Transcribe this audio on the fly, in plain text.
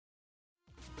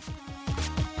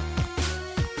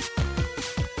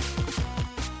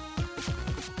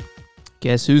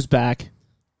Guess who's back?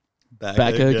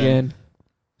 Back again.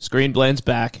 Screen Blend's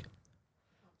back.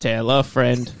 Tell a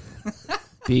friend.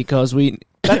 Because we need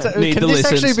can the this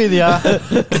listens. actually be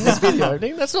the can this be the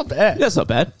opening? That's not bad. That's not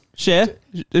bad. Share.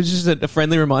 It's just a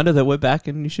friendly reminder that we're back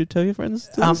and you should tell your friends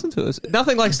to listen to us.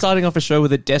 Nothing like starting off a show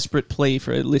with a desperate plea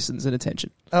for listens and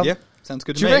attention. Yeah, sounds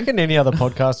good to Do me. you reckon any other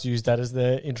podcast use that as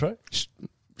their intro?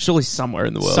 Surely somewhere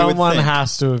in the world. Someone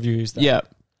has to have used that. Yeah.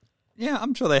 Yeah,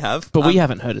 I'm sure they have. But we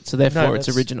haven't heard it, so therefore No, it's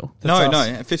that's- original.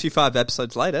 No. 55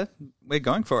 episodes later, we're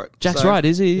going for it. Jack's So- right.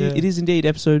 It Yeah. is indeed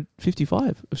episode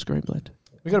 55 of Screen Blend.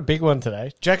 We got a big one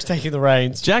today. Jack's taking the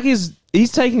reins. Jack he's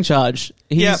taking charge.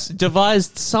 He's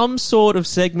devised some sort of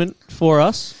segment for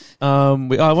us. I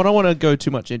don't want to go too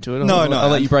much into it. I'll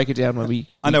let you break it down when we.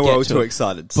 I know get we're all to too it.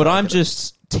 excited. But I'm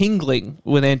just tingling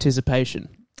with anticipation.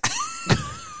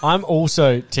 I'm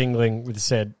also tingling with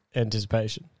said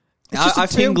anticipation. It's just a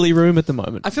tingly room at the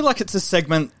moment. I feel like it's a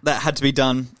segment that had to be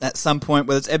done at some point,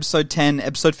 whether it's episode 10,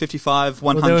 episode 55,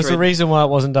 100. Well, there was a reason why it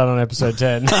wasn't done on episode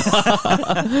 10.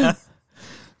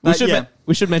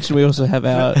 We should mention we also have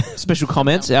our special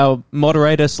comments, our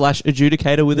moderator /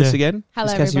 adjudicator with us again. Hello,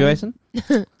 Miss Cassie everybody.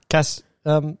 Mason. Cass,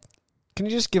 can you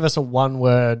just give us a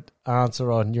one-word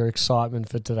answer on your excitement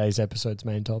for today's episode's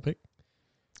main topic?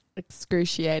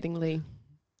 Excruciatingly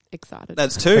excited.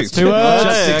 That's two. That's 2 words.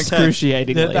 Just Okay.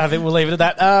 excruciatingly. I think we'll leave it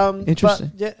at that.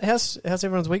 Interesting. But yeah, how's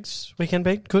everyone's weekend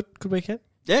been? Good weekend?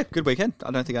 Yeah, good weekend.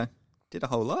 I don't think I did a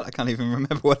whole lot. I can't even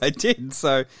remember what I did.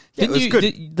 So, yeah, it was Didn't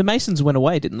good. The Masons went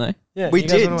away, didn't they? Yeah, We you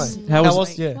guys did. went away. How was- last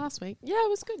week. yeah. Last week. Yeah, it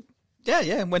was good.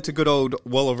 Yeah. Went to good old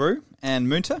Wallaroo and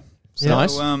Moonta. So,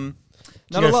 Nice. not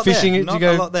you a go lot fishing? there. Did you Not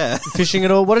go a lot there. Fishing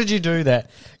at all? What did you do there?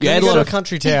 Yeah, You a lot go to a of-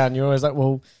 country town, you're always like,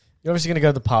 well, you're obviously going to go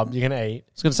to the pub, you're going to eat.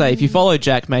 I was going to say, if you follow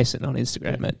Jack Mason on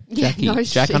Instagram at Yeah, no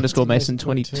Jack shit. _Mason Mason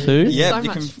 22, Yeah, so you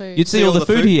much can- food. you'd see all the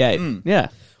food he ate. Yeah.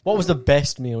 What was the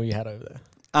best meal you had over there?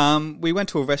 We went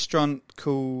to a restaurant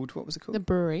called, what was it called? the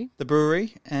brewery. The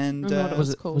Brewery. And Remember what it Was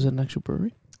was it called? was it an actual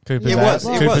brewery? Cooper's it Ale- was.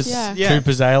 It Cooper's, was. Yeah. Yeah.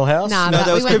 Cooper's Ale House? Nah, No, that-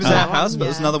 there was we went Cooper's to Ale that House, one, but there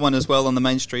was yeah. another one as well on the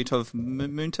main street of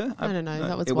Moonta. No,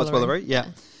 that was It was Wallaroo. Wallaroo, yeah.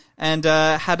 And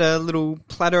had a little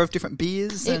platter of different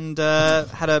beers and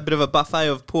had a bit of a buffet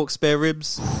of pork spare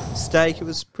ribs, steak. It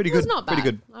was pretty It was good. not bad. Pretty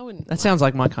good. I wouldn't. That sounds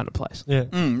like my kind of place. Yeah.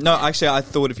 No, actually, I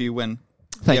thought of you when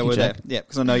Thank you, we're Jack. there. Yeah,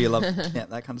 because I know you love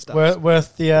that kind of stuff.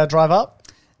 Worth the drive up?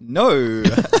 No.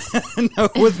 No,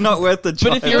 it was not worth the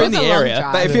drive. But if you're It in was the a long area,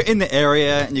 drive. But if you're in the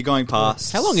area and you're going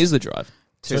past... how long is the drive?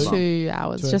 Too long. 2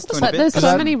 hours. Two Just hours. but there's 'Cause so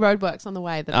I- many roadworks on the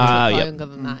way that it's yep. longer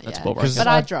than that. That's Yeah. about right. But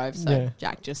I drove, so Yeah.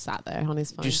 Jack just sat there on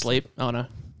his phone. Did you sleep? Oh, no.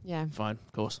 Yeah. Fine,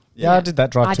 of course. Yeah, I did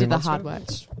that drive I 2 did the months hard ago. work.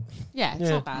 Yeah, it's Yeah.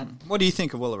 not bad. What do you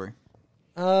think of Wallaroo?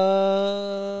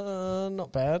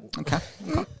 Not bad. Okay.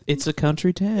 It's a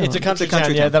country town. It's a country It's a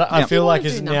country town, yeah, town. that I Yeah. feel You like wanna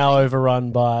is do now nothing.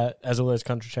 overrun by, as all those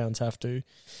country towns have to,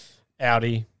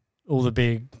 Audi, all the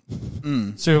big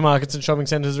supermarkets and shopping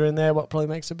centres are in there, what probably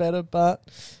makes it better, but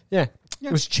yeah.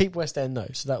 It was cheap West End though,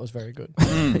 so that was very good.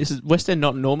 Is West End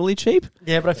not normally cheap?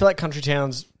 Yeah, but I feel like country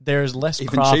towns, there is less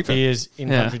Even craft cheaper. beers in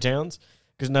Yeah. country towns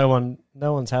because no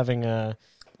one's having a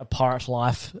pirate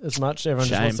life as much. Everyone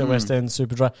just wants Shame. their West End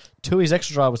super dry. Tui's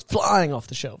extra dry was flying off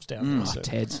the shelves down there. so-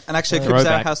 Ted's. And actually, Yeah. Cooper's Ale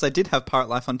Throwback. House, they did have Pirate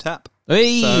Life on tap.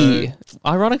 Hey!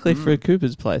 Ironically, for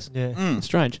Cooper's place. Yeah.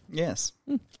 Strange. Yes.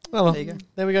 Oh, well, There you go.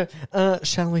 there we go.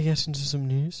 Shall we get into some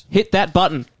news? Hit that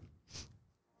button.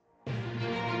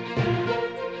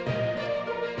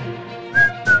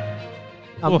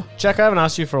 Jack, I haven't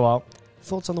asked you for a while.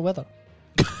 Thoughts on the weather?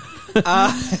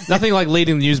 Nothing like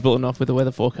leading the news bulletin off with the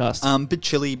weather forecast. Bit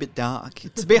chilly, bit dark.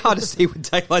 It's a bit hard to see with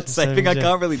daylight saving. I yeah.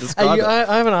 can't really describe it.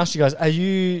 I haven't asked you guys.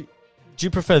 Do you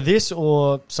prefer this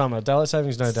or summer? Daylight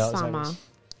savings, no daylight Summer. savings.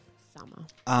 Summer.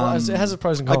 Well, it has its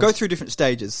pros and I cons. go through different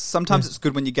stages. Sometimes it's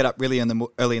good when you get up really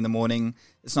early in the morning.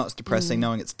 It's not as depressing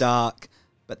knowing it's dark,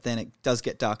 but then it does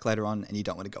get dark later on and you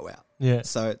don't want to go out. Yeah.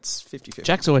 So it's 50-50.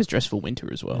 Jack's always dressed for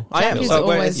winter as well. I am. Jack is So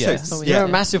always it's dressed suits. for You're winter.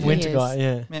 a massive He winter is. guy,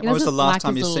 yeah. Man, He when was the doesn't last like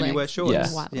time his you see me little wear legs.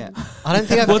 shorts? Yeah. Yeah. I don't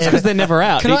think I've Well, it's because they're never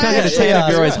out. You can't get a tan if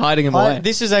you're always hiding them away.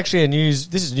 This is actually news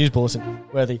bulletin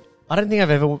worthy. I don't think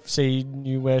I've ever seen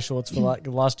you wear shorts for like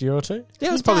the last year or two. Yeah,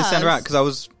 it was He probably does. sound right because I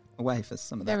was away for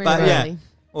some of that. Very But rarely. yeah.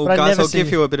 Well, But I've guys, never I'll seen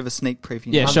give you- you a bit of a sneak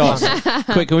preview. Yeah, now. show us.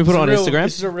 Quick, can we put it on Instagram?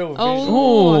 This is a real visual.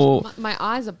 Oh, Ooh. my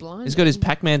eyes are blind. He's got his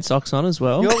Pac-Man socks on as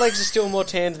well. Your legs are still more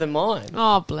tanned than mine.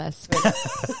 Oh, bless.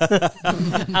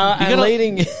 And gotta-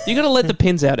 leading. You got to let the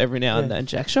pins out every now and then,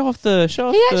 Jack. Show off the.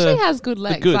 He actually has good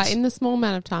legs. goods. Like in the small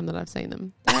amount of time that I've seen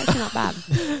them, they're actually not bad.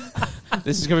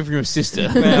 This is coming from your sister.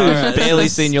 alright. Barely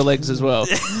seen your legs as well.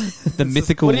 The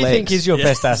mythical What do you legs. think is your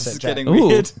best This is asset, Jack? getting Ooh.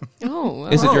 weird. Oh,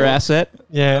 Is it your asset?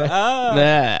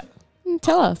 Yeah. Nah.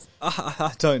 Tell us.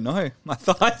 I don't know. My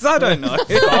thighs, I don't know.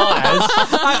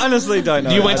 I honestly don't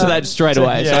know. You went to that straight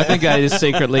away, so I think that is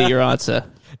secretly your answer.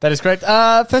 That is correct.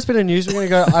 First bit of news, we're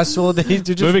going to go. I saw that you're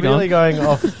just Moving really on. going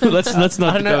off. Let's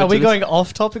not. I don't know. Are we going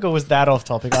off topic or was that off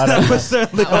topic? I don't know. We're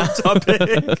certainly off topic.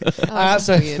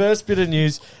 So weird. first bit of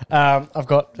news, I've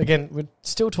got, again, we're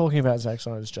still talking about Zack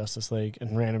Snyder's Justice League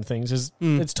and random things.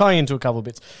 It's tying into a couple of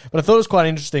bits. But I thought it was quite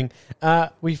interesting.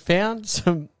 We found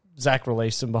some, Zack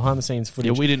released some behind the scenes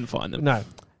footage. Yeah, we didn't find them. No.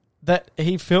 That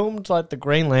he filmed like the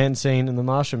Green Lantern scene and the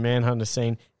Martian Manhunter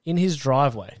scene in his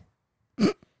driveway.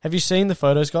 Have you seen the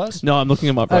photos, guys? No, I'm looking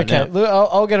them up right now. Okay,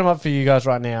 I'll get them up for you guys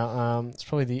right now. It's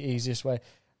probably the easiest way.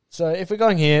 So if we're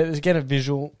going here, there's again a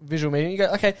visual medium. You go,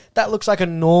 okay, that looks like a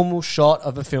normal shot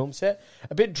of a film set.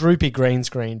 A bit droopy green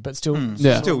screen, but still...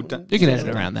 Still You can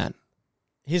edit around that.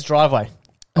 His driveway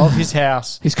of his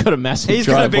house. He's got a massive He's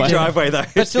driveway. got a big driveway, though.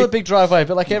 But still a big driveway.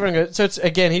 But like everyone goes... So it's,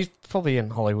 again, he's probably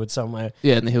in Hollywood somewhere.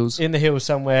 Yeah, in the hills. In the hills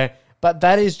somewhere. But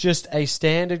that is just a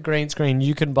standard green screen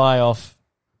you can buy off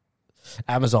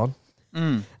Amazon.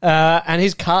 And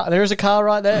his car, there is a car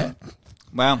right there.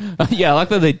 Wow. Yeah, I like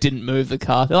that they didn't move the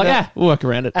car. They're like, we'll work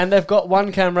around it. And they've got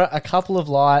one camera, a couple of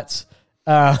lights,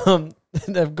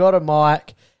 they've got a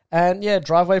mic, and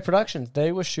driveway productions.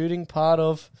 They were shooting part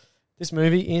of this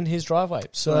movie in his driveway.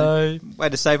 So way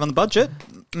to save on the budget.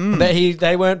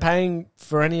 They weren't paying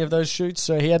for any of those shoots,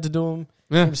 so he had to do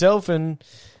them himself and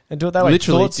do it that way.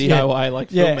 Literally DIY, like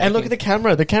filmmaking. And look at the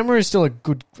camera. The camera is still a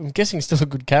good. I'm guessing still a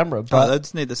good camera. But they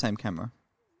just need the same camera.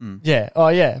 Yeah. Oh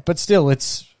yeah. But still,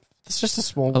 it's just a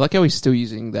small. I like how he's still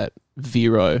using that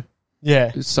Vero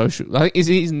social. I think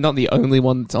he's not the only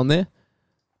one that's on there.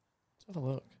 Let's have a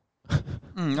look.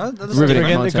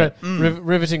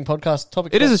 Riveting podcast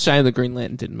topic. It is a shame that Green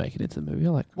Lantern didn't make it into the movie.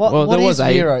 What there was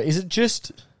Vero? Is it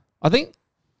just? I think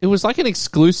it was like an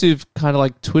exclusive kind of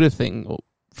like Twitter thing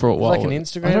for a while. Like an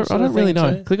Instagram. I don't really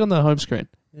know. Too? Click on the home screen.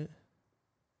 Yeah.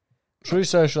 True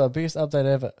Social, our biggest update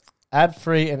ever. Ad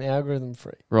free and algorithm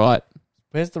free. Right.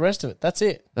 Where's the rest of it? That's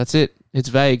it. It's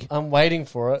vague. I'm waiting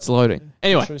for it. It's loading.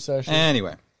 Anyway. True Social.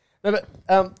 Anyway. No,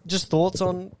 but just thoughts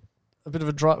on a bit of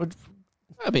a drive.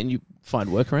 I mean, you find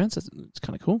workarounds. It's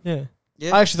kind of cool. Yeah.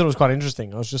 I actually thought it was quite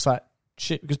interesting. I was just like,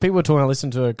 shit, because people were talking. I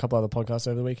listened to a couple other podcasts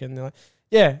over the weekend. And they're like,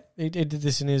 yeah, he did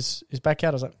this in his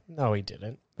backyard. I was like, no, he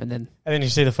didn't. And then you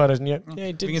see the photos and you go, yeah,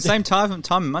 he did. You can save time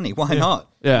and money. Why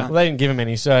not? Yeah. Well, they didn't give him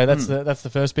any, so that's the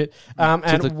first bit.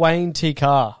 And Wayne T.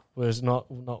 Carr was not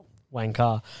Wayne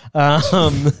Carr.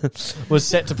 Was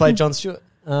set to play Jon Stewart.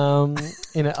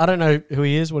 In it. I don't know who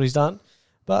he is, what he's done,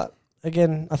 but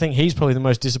again, I think he's probably the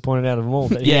most disappointed out of them all.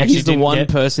 That he's the one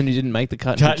person who didn't make the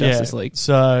cut in Justice League.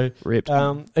 So ripped.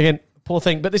 Again, poor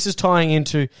thing. But this is tying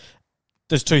into.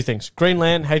 There's two things: Green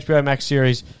Lantern, HBO Max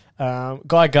series.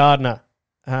 Guy Gardner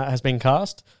has been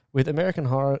cast with American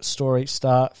Horror Story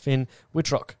star Finn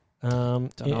Wittrock in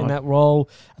that role.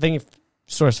 I think if you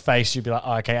saw his face, you'd be like,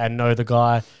 oh, okay, I know the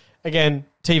guy. Again,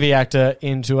 TV actor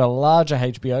into a larger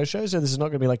HBO show, so this is not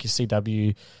going to be like your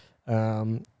CW,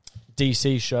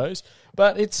 DC shows.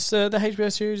 But it's the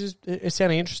HBO series is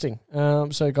sounding interesting.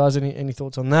 So, guys, any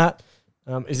thoughts on that?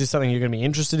 Is this something you're going to be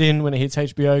interested in when it hits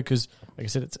HBO? Because, like I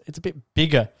said, it's a bit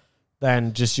bigger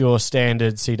than just your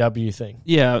standard CW thing.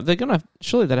 Yeah, they're gonna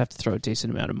surely they'd have to throw a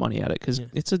decent amount of money at it because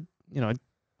it's a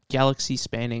galaxy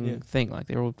spanning thing. Like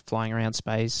they're all flying around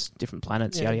space, different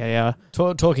planets, yada yada.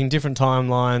 Talking different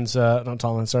timelines,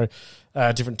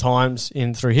 different times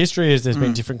through history as there's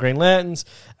been different Green Lanterns.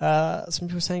 Some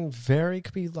people are saying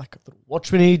could be like a little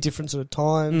Watchmen-y, different sort of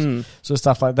times, sort of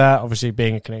stuff like that. Obviously,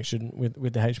 being a connection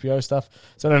with the HBO stuff.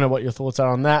 So I don't know what your thoughts are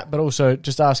on that, but also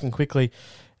just asking quickly.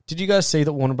 Did you guys see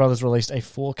that Warner Brothers released a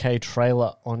 4K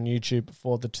trailer on YouTube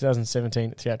for the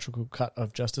 2017 theatrical cut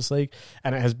of Justice League,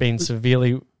 and it has been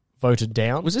severely voted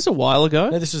down? Was this a while ago?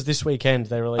 No, this was this weekend.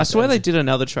 They released. I swear they did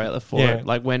another trailer for it.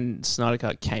 Like when Snyder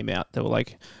Cut came out, they were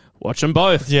like, "Watch them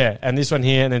both." Yeah, and this one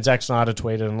here, and then Zack Snyder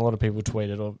tweeted, and a lot of people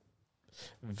tweeted or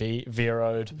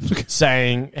Vero'd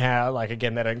saying how, like,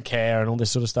 again, they don't care and all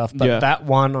this sort of stuff. But that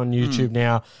one on YouTube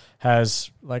now has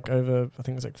like over, I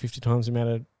think it's like 50 times the amount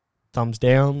of thumbs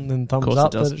down and thumbs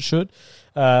up that it should.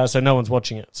 So no one's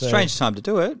watching it. So strange time to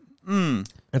do it.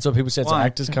 That's what people said. So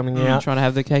actors coming out. Trying to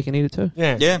have their cake and eat it too.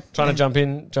 Yeah. Trying to jump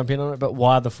in on it. But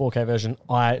why the 4K version?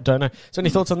 I don't know. So any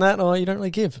thoughts on that, or you don't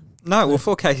really give? No, well,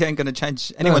 4K ain't going to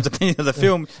change anyone's opinion of the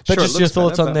film. But just your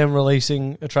thoughts on them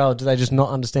releasing a trailer. Do they just not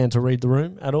understand to read the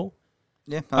room at all?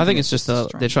 Yeah. I think it's just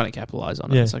they're trying to capitalize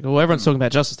on it. It's like, well, everyone's talking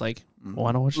about Justice League.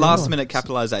 Why not watch last minute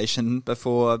capitalization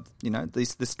before,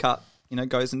 this cut,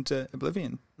 goes into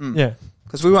oblivion. Yeah.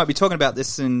 Because we won't be talking about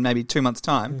this in maybe 2 months'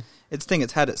 time. It's the thing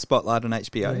it's had its spotlight on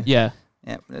HBO. Yeah.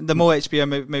 Yeah, the more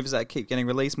HBO movies that keep getting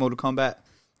released, Mortal Kombat,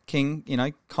 King,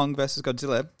 Kong versus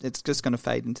Godzilla, it's just going to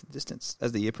fade into the distance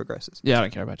as the year progresses. Yeah, I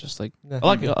don't care about Justice League. No.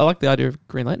 I like the idea of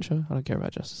Green Lantern show. I don't care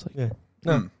about Justice League. Yeah,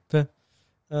 no,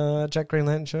 fair. Jack Green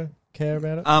Lantern show. Care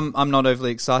about it? I'm not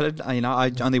overly excited.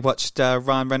 I only watched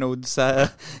Ryan Reynolds'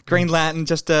 Green Lantern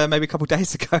just maybe a couple of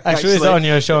days ago. Actually, is that on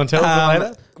your show and tell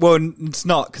later? Well, it's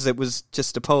not because it was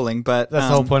just appalling. But that's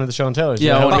the whole point of the show and tell.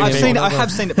 Yeah, but I've seen it. I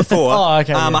have seen it before. Oh,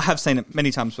 okay. I have seen it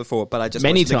many times before, but I just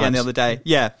watched it again the other day.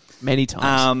 Yeah, many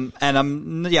times. And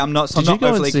I'm not. Did I'm you go not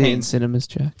overly and see keen. It in cinemas,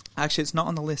 Jack? Actually, it's not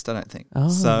on the list. I don't think. Oh,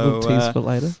 so tease for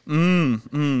later.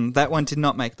 That one did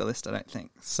not make the list. I don't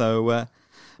think. So,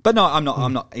 but no, I'm not.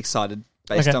 I'm not excited.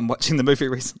 Based on watching the movie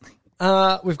recently.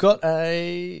 We've got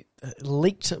a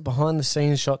leaked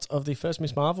behind-the-scenes shots of the first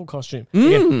Miss Marvel costume.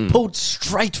 Again, pulled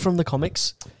straight from the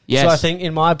comics. Yes. So I think,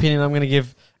 in my opinion, I'm going to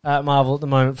give Marvel at the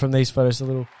moment from these photos a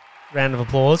little round of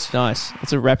applause. Nice.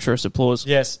 It's a rapturous applause.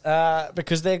 Yes,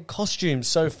 because their costumes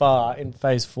so far in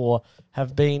Phase 4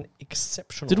 have been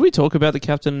exceptional. Did we talk about the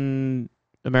Captain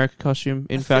America costume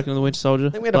in Falcon and the Winter Soldier? I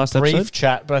think we had last a brief episode?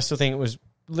 chat, but I still think it was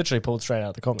literally pulled straight out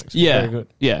of the comics. Yeah, very good.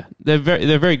 Yeah, they're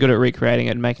very good at recreating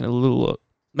it and making it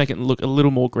look a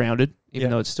little more grounded, even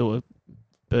though it's still a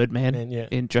Birdman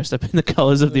in dressed up in the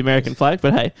colours of the American flag.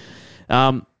 But hey,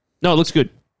 no, it looks good.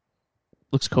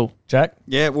 Looks cool. Jack?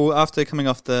 Yeah, well, after coming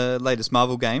off the latest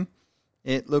Marvel game,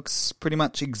 it looks pretty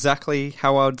much exactly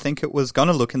how I would think it was going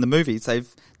to look in the movies.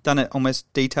 They've done it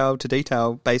almost detail to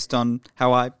detail based on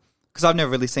how because I've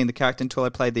never really seen the character until I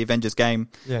played the Avengers game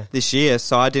this year,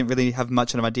 so I didn't really have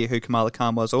much of an idea who Kamala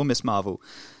Khan was or Miss Marvel.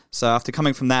 So after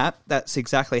coming from that, that's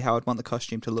exactly how I'd want the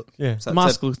costume to look. Yeah, so the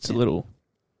mask looks a little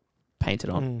painted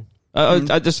on.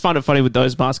 I just find it funny with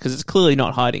those masks because it's clearly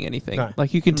not hiding anything. No.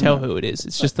 Like, you can tell who it is.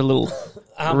 It's just the little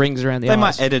rings around the eyes. They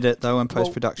might edit it, though, in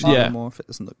post-production a little more if it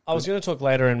doesn't look I was going to talk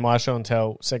later in my show and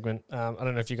tell segment. I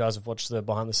don't know if you guys have watched the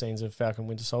behind-the-scenes of Falcon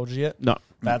Winter Soldier yet. No.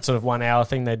 That sort of 1 hour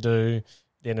thing they do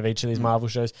the end of each of these Marvel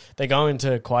shows. They go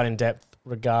into quite in depth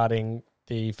regarding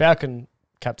the Falcon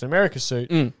Captain America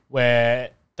suit, where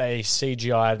they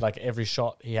CGI'd like every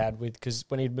shot he had with, because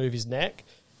when he'd move his neck,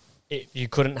 you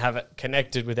couldn't have it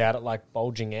connected without it like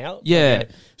bulging out. Yeah.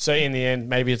 So in the end,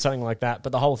 maybe it's something like that.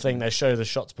 But the whole thing, they show the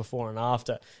shots before and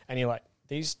after, and you're like,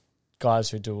 these guys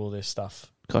who do all this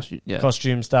stuff,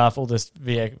 costume stuff, all this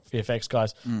VFX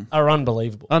guys are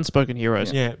unbelievable. Unspoken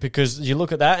heroes. Yeah, because you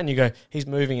look at that and you go, he's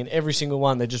moving in every single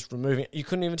one. They're just removing it. You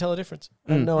couldn't even tell the difference.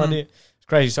 I had no idea. It's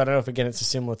crazy. So I don't know if, again, it's a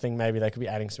similar thing. Maybe they could be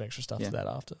adding some extra stuff to that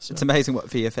after. So. It's amazing what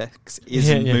VFX is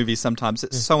in movies sometimes.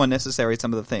 It's so unnecessary,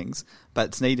 some of the things, but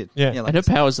it's needed. Yeah, and her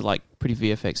powers are like pretty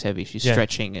VFX heavy. She's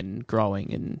stretching and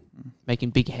growing and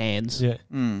making big hands. Yeah.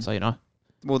 So,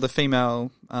 Well, the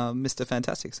female Mr.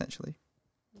 Fantastic, essentially.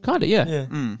 Kind of, yeah.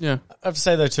 Yeah. I have to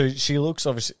say, though, too, she looks,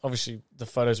 obviously, the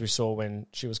photos we saw when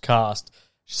she was cast,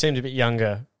 she seemed a bit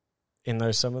younger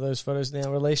in some of those photos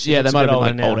now released. They might have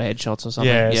been like older headshots or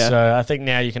something. Yeah, so I think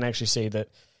now you can actually see that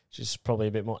she's probably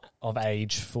a bit more of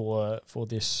age for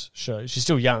this show. She's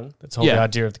still young. That's the whole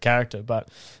idea of the character. But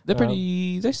they're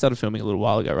they started filming a little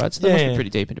while ago, right? So they must be pretty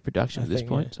deep into production at this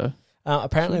point. So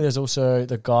apparently there's also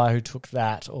the guy who took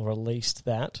that or released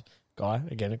that guy.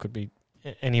 Again, it could be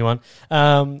anyone.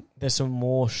 There's some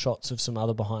more shots of some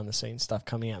other behind the scenes stuff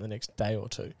coming out the next day or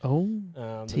two.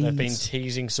 They've been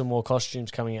teasing some more costumes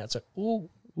coming out. So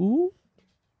we'll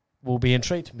be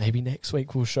intrigued. Maybe next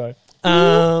week we'll show.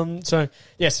 So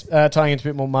yes, tying into a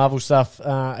bit more Marvel stuff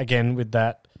again with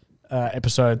that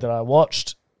episode that I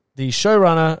watched. The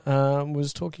showrunner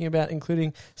was talking about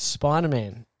including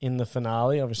Spider-Man in the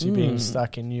finale, obviously being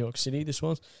stuck in New York City, this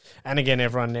was. And again,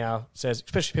 everyone now says,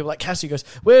 especially people like Cassie goes,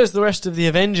 where's the rest of the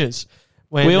Avengers?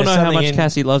 When we all know how much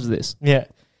Cassie loves this. Yeah.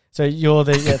 So you're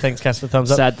the... Yeah, thanks, Cass, for the thumbs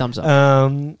up. Sad thumbs up.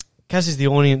 Cassie's the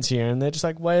audience here, and they're just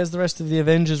like, where's the rest of the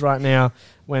Avengers right now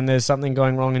when there's something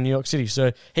going wrong in New York City?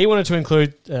 So he wanted to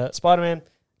include Spider-Man.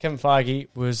 Kevin Feige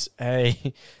was a...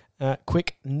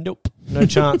 quick nope, no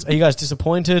chance. Are you guys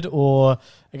disappointed, or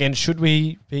again, should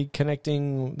we be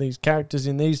connecting these characters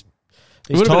in these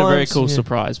it would have been a very cool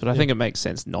surprise, but I think it makes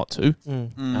sense not to.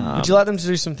 Would you like them to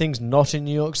do some things not in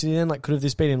New York City then? Like, could have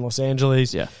this been in Los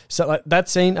Angeles? Yeah. So like that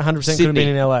scene 100% could have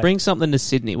been in LA. Bring something to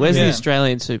Sydney. Where's the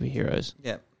Australian superheroes?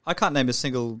 Yeah. I can't name a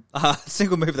single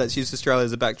movie that's used Australia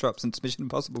as a backdrop since Mission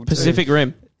Impossible 2. Pacific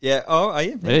Rim. Yeah. Oh, are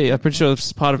you? Yeah, I'm pretty sure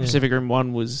part of Pacific Rim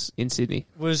 1 was in Sydney.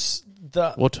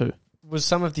 Or 2. Was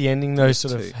some of the ending, though,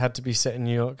 sort of had to be set in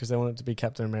New York because they wanted it to be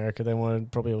Captain America. They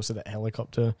wanted probably also that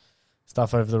helicopter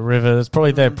stuff over the river. It's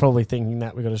probably they're probably thinking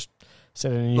that we've got to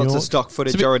set in New Lots York. of stock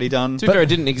footage already done. To be fair, it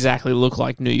didn't exactly look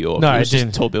like New York. No, it was it just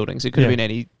didn't. tall buildings. It could have been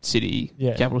any city,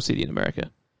 capital city in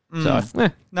America. So,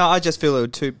 No, I just feel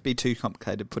it would be too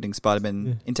complicated putting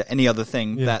Spider-Man into any other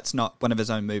thing that's not one of his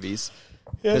own movies.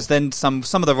 Because then some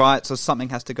of the rights or something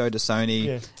has to go to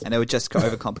Sony, and it would just go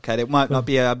overcomplicate. It might not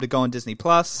be able to go on Disney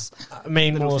Plus. I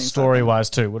mean, more story-wise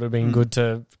too. Would have been good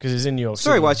to, because it's in New York City.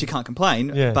 Story-wise, you can't complain,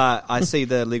 but I see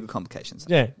the legal complications.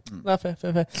 Yeah, no, fair.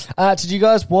 Did you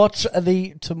guys watch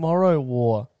the Tomorrow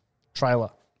War trailer?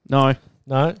 no.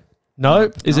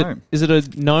 Nope. Is it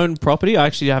a known property? I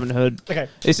actually haven't heard. Okay.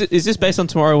 Is this based on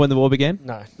Tomorrow When the War Began?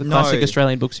 No. The classic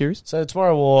Australian book series? So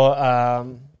Tomorrow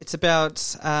War... It's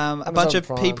about a bunch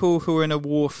of people who are in a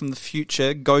war from the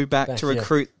future go back to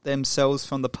recruit themselves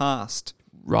from the past.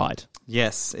 Right.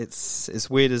 Yes, it's as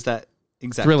weird as that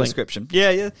exact Thrilling. description.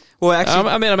 Yeah. Well, actually...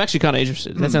 I'm actually kind of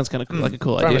interested. That sounds kind of like a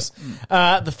cool idea.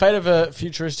 The fate of a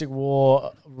futuristic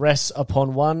war rests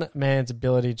upon one man's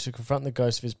ability to confront the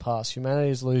ghost of his past.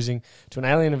 Humanity is losing to an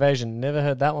alien invasion. Never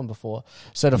heard that one before.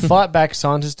 So to fight back,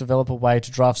 scientists develop a way to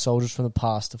draft soldiers from the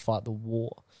past to fight the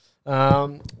war.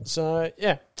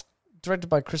 Directed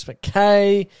by Chris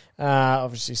McKay.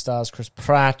 Obviously stars Chris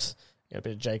Pratt. A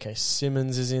bit of J.K.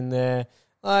 Simmons is in there.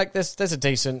 Like, there's a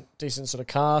decent sort of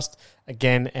cast.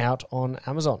 Again, out on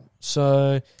Amazon.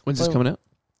 So when's this coming out?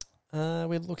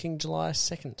 We're looking July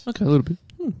 2nd. Okay, a little bit.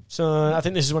 So I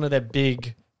think this is one of their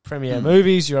big premiere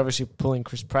movies. You're obviously pulling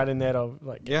Chris Pratt in there to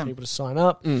get people to sign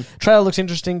up. Trailer looks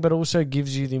interesting, but also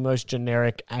gives you the most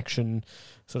generic action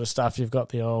sort of stuff. You've got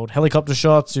the old helicopter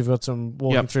shots. You've got some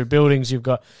walking through buildings. You've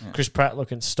got Chris Pratt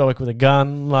looking stoic with a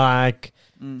gun.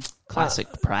 Classic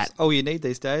Pratt. All you need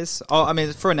these days. Oh, I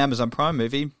mean, for an Amazon Prime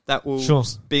movie, that will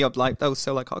be up like they'll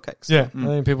sell like hotcakes. Yeah, I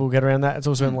think people will get around that. It's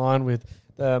also in line with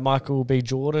the Michael B.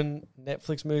 Jordan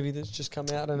Netflix movie that's just come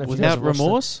out. I don't know if Without you guys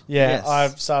Remorse? Yeah,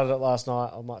 I've started it last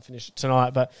night. I might finish it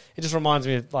tonight, but it just reminds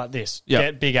me of like this.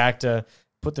 Get big actor,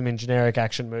 put them in generic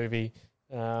action movie,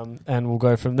 and we'll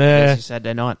go from there.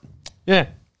 Saturday night. Yeah.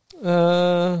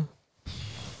 I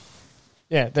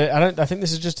think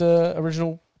this is just a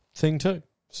original thing too.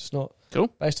 It's just not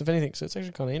based off anything, so it's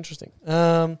actually kind of interesting.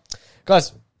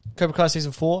 Guys, Cobra Kai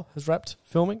Season 4 has wrapped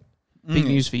filming. Big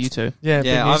news for you too. Yeah,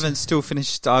 I haven't still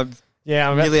finished. I'm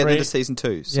nearly at the end of Season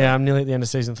 2. So. Yeah, I'm nearly at the end of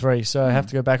Season 3, so I have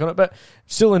to go back on it. But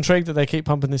still intrigued that they keep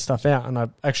pumping this stuff out, and I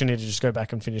actually need to just go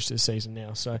back and finish this season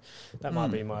now. So that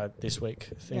might be my this week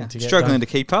thing to get struggling done. to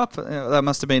keep up. That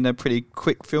must have been a pretty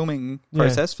quick filming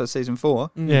process for Season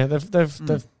 4. Yeah,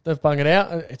 they've bung it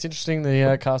out. It's interesting.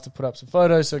 The cast have put up some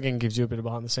photos, so again gives you a bit of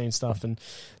behind the scenes stuff, and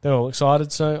they're all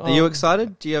excited. So are you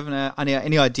excited? Do you have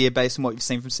any idea based on what you've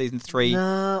seen from Season 3?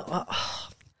 No.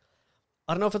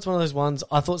 I don't know if it's one of those ones.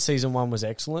 I thought Season 1 was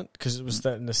excellent because it was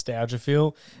that nostalgia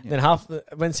feel. Yeah. Then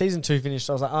when Season 2 finished,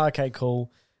 I was like, okay,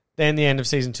 cool. Then the end of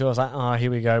Season 2, I was like, here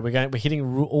we go. We're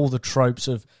hitting all the tropes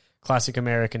of classic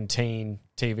American teen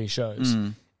TV shows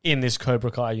in this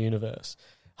Cobra Kai universe.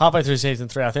 Halfway through Season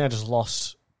 3, I think I just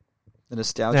lost the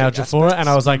nostalgia for it, and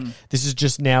I was like, this is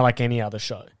just now like any other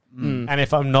show. And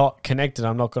if I'm not connected,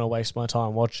 I'm not going to waste my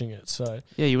time watching it. So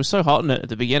yeah, you were so hot in it at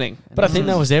the beginning. But I think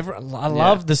that was I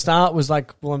love the start was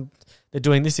like, they're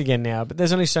doing this again now. But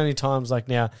there's only so many times like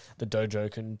now the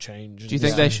dojo can change. Do you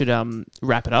think they should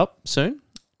wrap it up soon?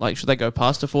 Like, should they go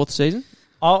past a 4th season?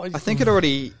 I think it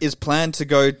already is planned to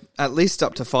go at least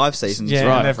up to 5 seasons. Yeah,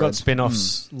 right, and they've got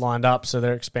spin-offs lined up, so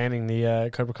they're expanding the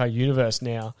Cobra Kai universe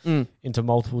now into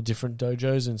multiple different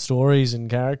dojos and stories and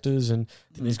characters. And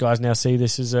I think these guys now see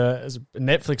this as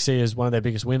Netflix see as one of their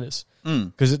biggest winners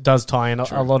because it does tie in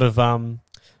a lot of.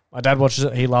 My dad watches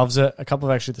it; he loves it. A couple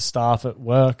of actually the staff at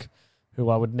work,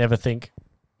 who I would never think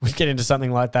would get into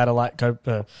something like that. Or like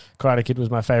Karate Kid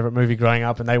was my favorite movie growing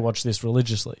up, and they watch this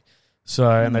religiously. So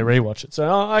and they rewatch it. So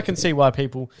I can see why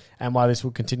people and why this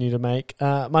will continue to make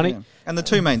money. Yeah. And the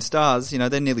two main stars,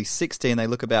 they're nearly 60 and they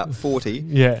look about 40.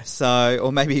 Yeah. So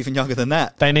or maybe even younger than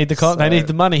that. They need they need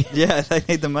the money. Yeah, they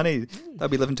need the money. They'll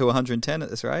be living to 110 at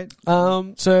this rate.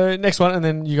 So next one, and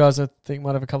then you guys I think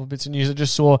might have a couple of bits of news. I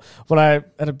just saw what I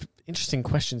had interesting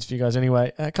questions for you guys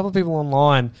anyway. A couple of people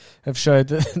online have showed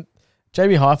that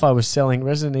JB Hi-Fi was selling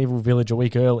Resident Evil Village a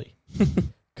week early.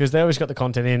 Because they always got the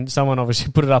content in. Someone obviously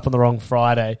put it up on the wrong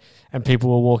Friday, and people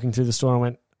were walking through the store and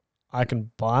went, I can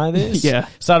buy this? Yeah.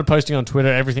 Started posting on Twitter.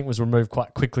 Everything was removed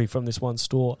quite quickly from this one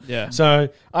store. Yeah. So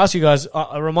I ask you guys,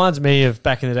 it reminds me of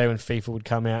back in the day when FIFA would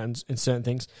come out and certain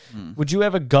things. Would you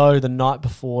ever go the night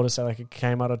before to say like it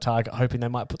came out of Target hoping they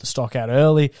might put the stock out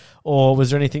early? Or was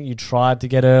there anything you tried to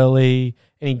get early?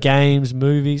 Any games,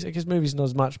 movies? I guess movies not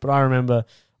as much, but I remember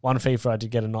one FIFA I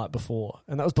did get a night before,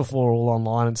 and that was before all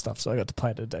online and stuff, so I got to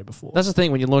play it the day before. That's the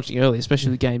thing when you're launching early,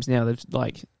 especially with games now. They've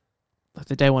like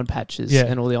the day one patches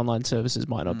and all the online services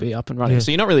might not be up and running,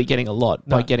 so you're not really getting a lot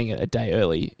by getting it a day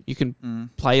early. You can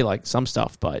play like some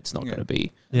stuff, but it's not going to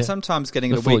be. Yeah. Sometimes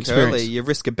getting it a week early, you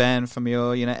risk a ban from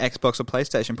your Xbox or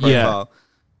PlayStation profile.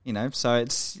 So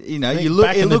it's it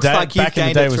looks like you've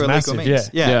gained it through illegal means.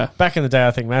 Yeah. Back in the day,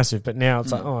 I think massive, but now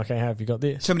it's like, okay, how have you got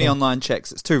this? Too many online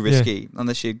checks. It's too risky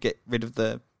unless you get rid of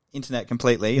the internet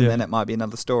completely, and then it might be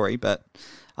another story. But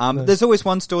there's always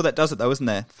one store that does it, though, isn't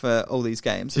there? For all these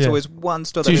games, there's always one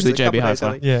store. That usually does it JB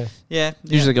Hi-Fi. Yeah.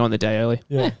 Usually go on the day early.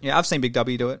 Yeah. I've seen Big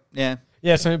W do it. Yeah.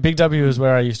 Yeah. So Big W is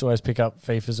where I used to always pick up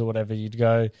FIFAs or whatever. You'd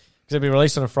go because it'd be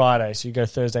released on a Friday, so you go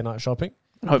Thursday night shopping.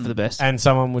 Hope for the best. And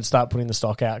someone would start putting the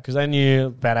stock out because they knew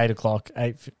about 8 o'clock,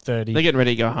 8:30. They're getting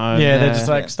ready to go home. Yeah, they're just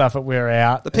like stuff that we're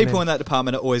out. The people in that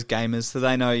department are always gamers, so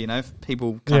they know, if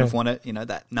people kind of want it,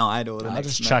 that night or the next.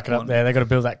 Just chuck it up there. They've got to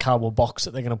build that cardboard box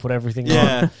that they're going to put everything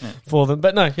on for them.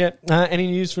 But no, any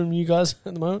news from you guys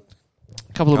at the moment?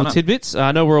 A couple of little tidbits.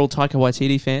 I know we're all Taika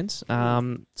Waititi fans.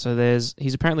 So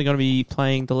he's apparently going to be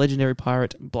playing the legendary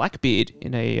pirate Blackbeard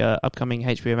in a upcoming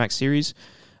HBO Max series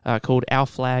called Our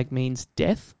Flag Means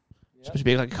Death. It's supposed to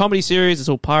be like a comedy series. It's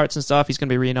all pirates and stuff. He's going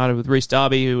to be reunited with Rhys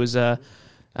Darby, who was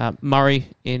Murray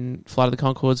in Flight of the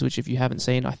Conchords, which if you haven't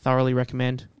seen, I thoroughly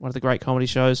recommend. One of the great comedy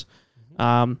shows.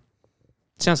 Sounds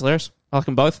hilarious. I like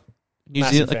them both. New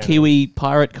Zealand, a Kiwi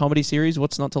pirate comedy series.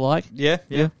 What's not to like? Yeah.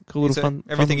 Cool little fun.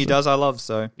 Everything he does, I love.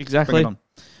 So exactly. Bring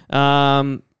it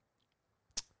on.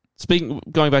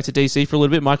 Going back to DC for a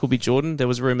little bit, Michael B. Jordan. There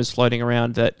was rumors floating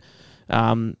around that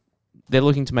they're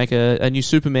looking to make a new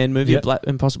Superman movie,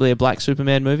 and possibly a black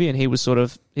Superman movie, and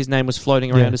his name was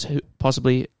floating around as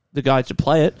possibly the guy to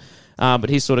play it. But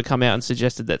he's sort of come out and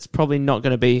suggested that's probably not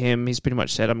going to be him. He's pretty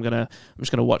much said, I'm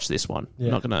just going to watch this one. I'm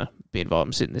not going to be involved.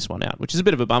 I'm sitting this one out, which is a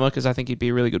bit of a bummer because I think he'd be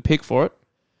a really good pick for it.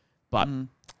 But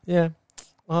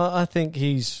I think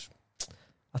he's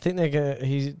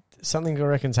something I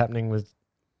reckon's happening with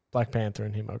Black Panther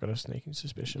and him. I've got a sneaking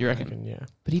suspicion. You reckon? Yeah.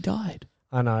 But he died.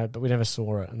 I know, but we never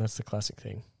saw it, and that's the classic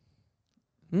thing.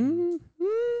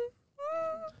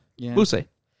 Yeah. We'll see.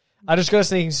 I just got a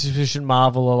sneaking suspicion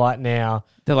Marvel are like now.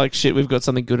 They're like, shit, we've got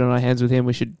something good on our hands with him.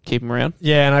 We should keep him around.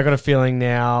 Yeah, and I got a feeling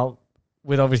now,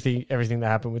 with obviously everything that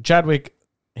happened with Chadwick,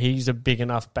 he's a big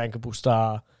enough bankable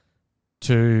star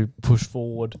to push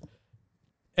forward.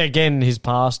 Again, his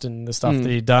past and the stuff that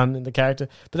he'd done in the character.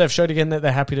 But they've showed again that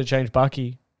they're happy to change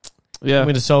Bucky. Yeah.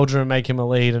 Winter Soldier and make him a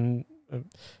lead and...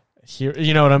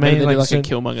 you know what I mean? Maybe like a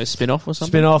Killmonger spin-off or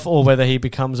something? Spin-off, or whether he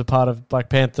becomes a part of Black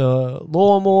Panther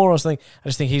lore more or something. I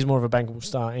just think he's more of a bankable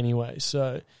star anyway,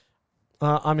 so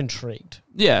I'm intrigued.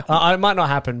 Yeah. It might not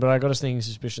happen, but I got a sneaking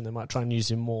suspicion they might try and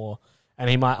use him more, and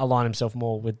he might align himself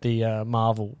more with the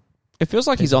Marvel. It feels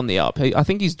like he's on the up. I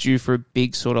think he's due for a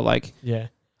big sort of like... Yeah.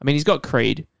 I mean, he's got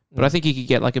Creed, but I think he could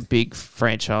get like a big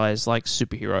franchise, like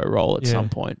superhero role at some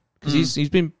point. Because he's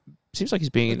been... Seems like he's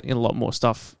been in a lot more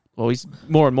stuff. Well, he's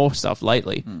more and more stuff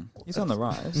lately. He's on the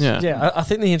rise. Yeah. I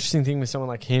think the interesting thing with someone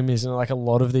like him is, like a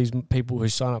lot of these people who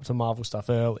sign up to Marvel stuff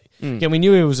early. Again, we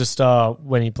knew he was a star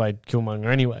when he played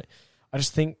Killmonger anyway. I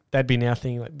just think they'd be now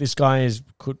thinking like this guy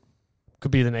could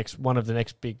be the next one of the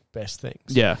next big best things.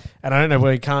 Yeah, and I don't know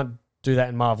where he can't do that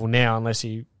in Marvel now unless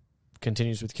he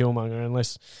continues with Killmonger.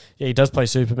 Unless he does play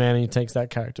Superman and he takes that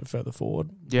character further forward.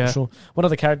 Yeah, sure. What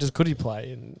other characters could he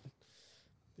play? And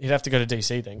he'd have to go to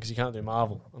DC then because he can't do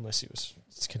Marvel unless he was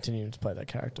continuing to play that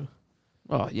character.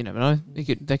 Oh, you never know. They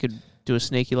could do a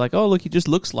sneaky like, oh, look, he just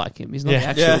looks like him. He's not the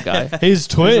actual guy. He's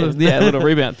twin. A little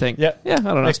rebound thing. Yeah, I don't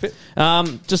know. Next bit.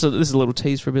 This is a little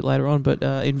tease for a bit later on, but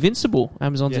Invincible,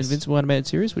 Amazon's Invincible animated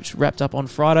series, which wrapped up on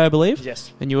Friday, I believe.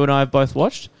 Yes. And you and I have both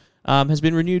watched. Has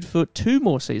been renewed for 2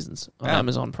 more seasons on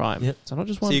Amazon Prime. Yep. So not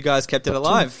just one. So you guys kept it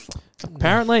alive.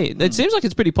 Apparently. It seems like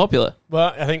it's pretty popular.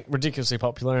 Well, I think ridiculously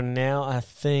popular. And now I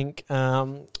think,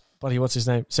 what's his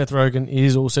name? Seth Rogen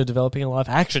is also developing a live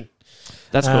action.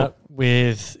 That's cool.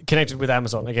 Connected with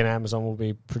Amazon. Again, Amazon will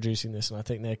be producing this, and I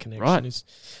think their connection is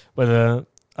whether...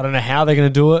 I don't know how they're going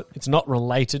to do it. It's not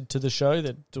related to the show.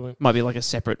 They're doing might be like a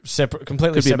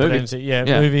completely separate entity.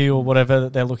 Movie or whatever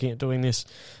that they're looking at doing this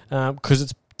because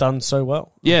it's done so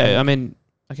well. Yeah, I mean,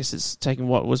 I guess it's taken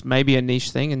what was maybe a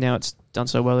niche thing, and now it's done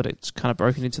so well that it's kind of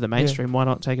broken into the mainstream. Yeah. Why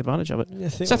not take advantage of it? Yeah,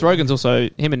 Seth Rogen's also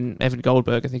him and Evan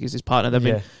Goldberg, I think, is his partner. They've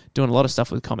been doing a lot of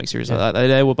stuff with comic series like that.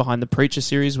 They were behind the Preacher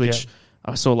series, which.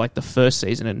 I saw like the first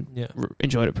season and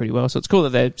enjoyed it pretty well. So it's cool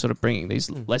that they're sort of bringing these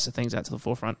lesser things out to the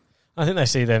forefront. I think they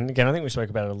see then again. I think we spoke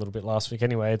about it a little bit last week.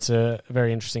 Anyway, it's a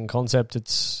very interesting concept.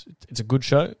 It's a good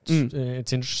show.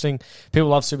 It's interesting. People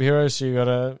love superheroes, so you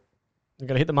gotta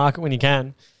hit the market when you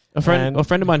can. A friend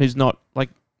of mine who's not like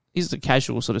he's a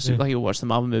casual sort of like he'll watch the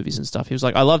Marvel movies and stuff. He was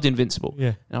like, I loved Invincible.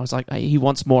 Yeah, and I was like, he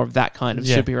wants more of that kind of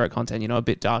superhero content. You know, a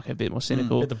bit darker, a bit more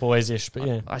cynical, a bit the boys-ish. But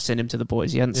yeah, I sent him to the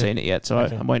boys. He hadn't seen it yet, so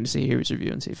I'm waiting to see his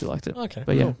review and see if he liked it. Okay,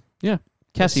 but yeah.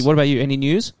 Cassie, what about you? Any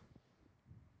news?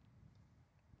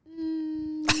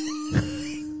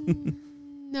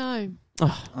 No.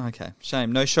 Oh. Okay,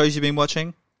 shame. No shows you've been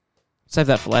watching? Save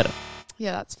that for later.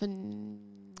 Yeah, that's for...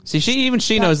 See,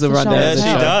 she knows the rundown. Yeah,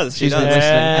 she does. She's been listening.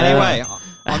 Anyway,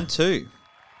 on to...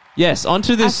 Yes, on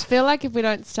to this. I feel like if we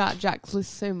don't start Jack's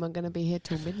list soon, we're going to be here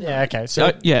till midnight. Yeah, okay.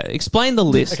 So explain the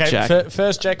list, Jack.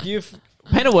 First, Jack, you've...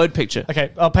 Paint a word picture.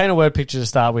 Okay, I'll paint a word picture to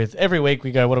start with. Every week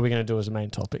we go, what are we going to do as a main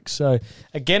topic? So,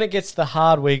 again, it gets the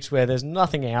hard weeks where there's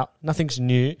nothing out, nothing's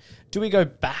new. Do we go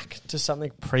back to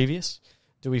something previous?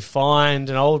 Do we find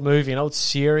an old movie, an old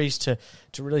series to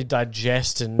really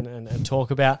digest and talk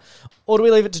about? Or do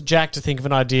we leave it to Jack to think of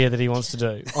an idea that he wants to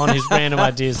do on his random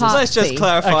ideas? Let's just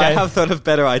clarify. Okay. I have thought of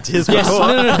better ideas before.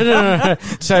 Yes.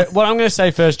 No. So what I'm going to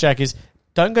say first, Jack, is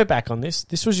don't go back on this.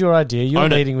 This was your idea. You're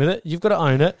leading with it. You've got to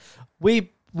own it.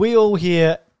 We all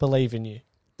here believe in you.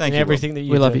 Thank you. Everything that you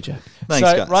do. We love you, Jack. Thanks,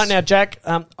 guys. Right now, Jack,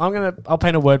 I'll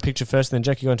paint a word picture first, and then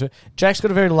Jack, you go into it. Jack's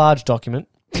got a very large document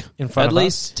in front of us. At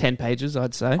least 10 pages,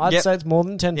 I'd say. I'd say it's more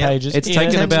than 10 pages. It's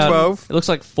taken about 12. It looks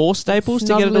like 4 staples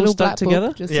to get it all stuck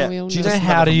together. Do you know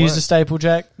how to use a staple,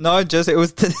 Jack? No, it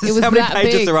was how many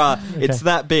pages big. there are. Okay. It's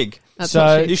that big.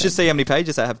 So you should see how many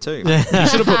pages I have too. You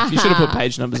should have put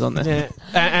page numbers on there.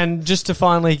 Yeah. And just to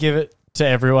finally give it to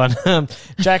everyone,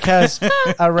 Jack has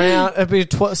around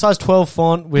a size 12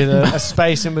 font with a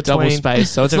space in between. Double space,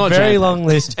 so it's not a very jam-packed. long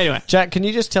list. Anyway, Jack, can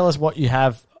you just tell us what you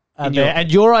have there and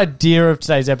your idea of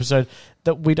today's episode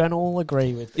that we don't all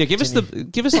agree with? Yeah, give us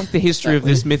like the history of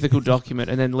this mythical document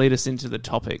and then lead us into the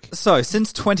topic. So,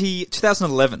 since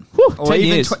 2011, or 10 even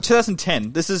years.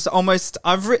 2010, this is almost...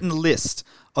 I've written a list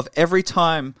of every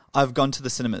time I've gone to the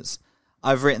cinemas.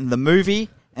 I've written the movie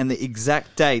and the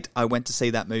exact date I went to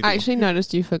see that movie. I actually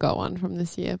noticed you forgot one from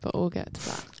this year, but we'll get to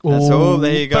that. That's all.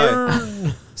 There you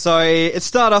go. So, it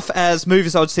started off as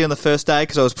movies I would see on the first day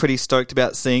because I was pretty stoked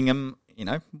about seeing them. You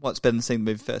know, what's better than seeing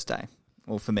the movie first day?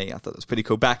 Well, for me, I thought it was pretty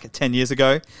cool. Back 10 years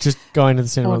ago. Just going to the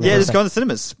cinema. Yeah, just going to the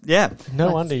cinemas. Yeah.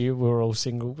 No wonder you were all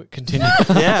single, but continue.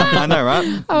 Yeah, I know,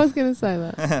 right? I was going to say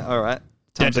that. All right.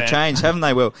 Times have changed, haven't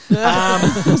they, Will?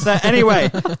 So anyway,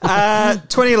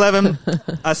 2011,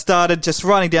 I started just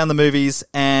writing down the movies,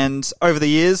 and over the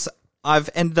years, I've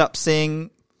ended up seeing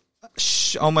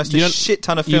almost a shit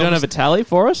ton of films. You don't have a tally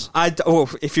for us?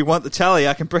 If you want the tally,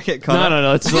 I can bring it, Connor.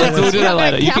 No. We'll do that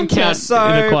later. You can count in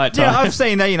a quiet time. Yeah, I've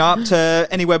seen up to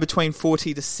anywhere between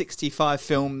 40 to 65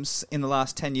 films in the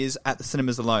last 10 years at the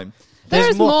cinemas alone.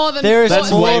 There's more than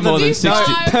That's way more than 60.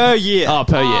 Per year. Oh,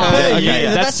 per year. Per year. Okay,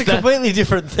 That's a completely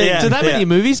different thing. Yeah. Do that many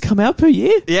movies come out per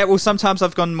year? Yeah, well, sometimes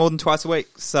I've gone more than twice a week.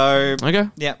 So, okay.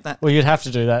 Yeah. Well, you'd have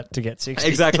to do that to get 60.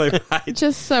 Exactly right.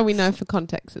 Just so we know for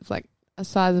context, it's like a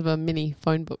size of a mini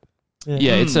phone book.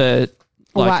 Yeah, it's a...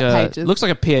 White pages. Looks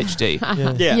like a PhD.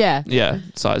 Yeah.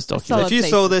 Size document. Solid If you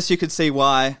thesis. saw this, you could see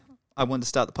why I wanted to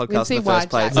start the podcast in the first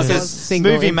place. Jack Because was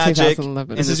single movie in magic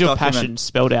 2011. This is your passion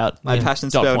spelled out. My passion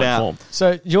spelled out. Form.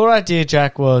 So your idea,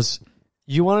 Jack, was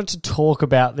you wanted to talk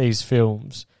about these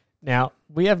films. Now,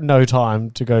 we have no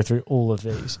time to go through all of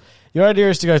these. Your idea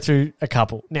is to go through a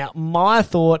couple. Now, my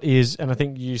thought is, and I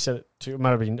think you said it too, it might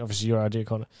have been obviously your idea,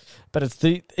 Connor, but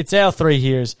it's our three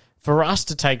here is for us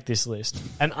to take this list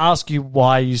and ask you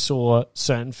why you saw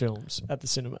certain films at the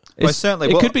cinema. Well,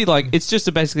 certainly. It could be like, it's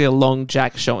just basically a long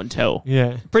Jack show and tell.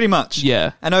 Yeah. Pretty much.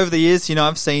 Yeah. And over the years,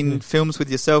 I've seen films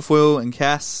with yourself, Will, and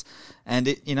Cass, and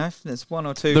there's one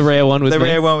or two. The rare one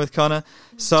with Connor.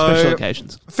 So special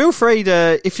occasions. Feel free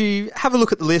to, if you have a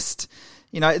look at the list,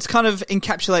 it's kind of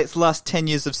encapsulates the last 10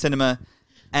 years of cinema,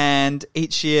 and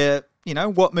each year,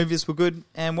 what movies were good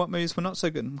and what movies were not so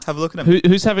good. Have a look at them.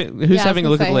 Who's having a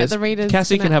look at the list?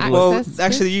 Cassie can have a look. Well,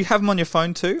 actually, you have them on your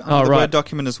phone too, under the Word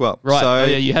document as well. Right. So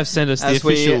you have sent us the as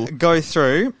official. we go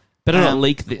through. Better not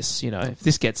leak this, if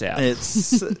this gets out.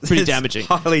 It's pretty damaging.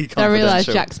 Highly confidential. I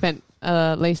realised Jack spent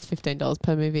at least $15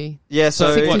 per movie. Yeah,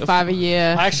 so 65 a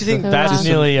year. I actually think that's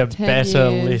nearly a better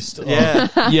list. Yeah.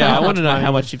 I want to know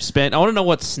how much you've spent. I want to know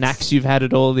what snacks you've had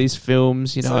at all these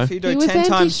films, So if you do 10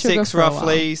 times 6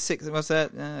 roughly, 6, what's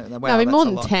that? Wow, I mean, more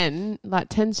than 10. Like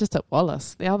 10's just at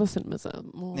Wallace. The other cinemas are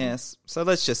more. Yes. So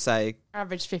let's just say...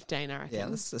 Average 15, I reckon. Yeah,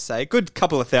 let's just say a good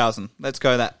couple of thousand. Let's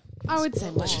go that. I would say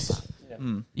more.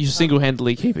 You're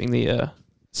single-handedly keeping the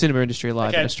Cinema Industry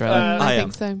Live in Australia. I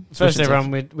think so. First,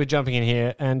 everyone, we're jumping in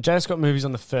here, and Jay's got movies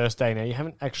on the first day now. You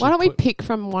haven't actually. Why don't we pick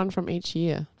one from each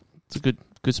year? It's a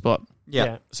good spot.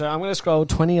 Yeah. So I'm going to scroll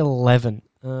 2011.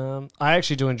 I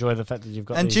actually do enjoy the fact that you've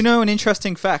got. And do you know an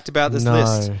interesting fact about this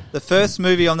list? The first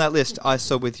movie on that list I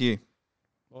saw with you.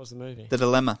 What was the movie? The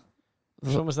Dilemma.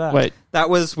 Which one was that? Wait,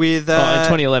 that was with in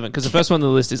 2011 because the first one on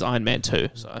the list is Iron Man 2.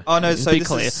 So so be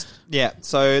this clear.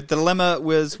 So the Dilemma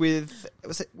was it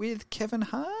with Kevin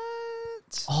Hart?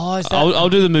 Oh, is that? I'll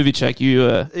do the movie check.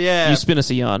 You spin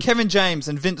us a yarn. Kevin James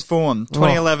and Vince Vaughn,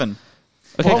 2011.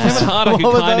 Okay, Kevin Hart I could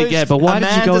kind of get, but why did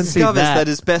you go and see that? A man discovers that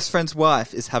his best friend's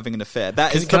wife is having an affair.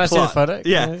 That is the plot. Can I see the photo?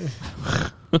 Yeah.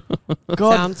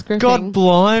 Sounds gripping. God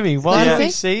blimey. Why did we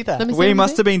see that? We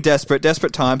must have been desperate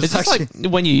times. It's just like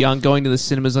when you're young, going to the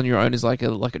cinemas on your own is like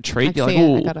a treat. You're like,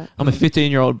 ooh, I'm a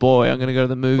 15-year-old boy. I'm going to go to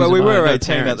the movies. Well, we were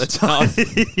 18 at the time.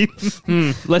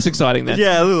 Less exciting then.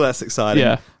 Yeah, a little less exciting.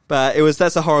 Yeah. But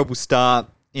that's a horrible start.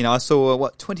 I saw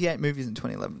 28 movies in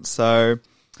 2011. So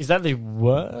is that the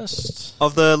worst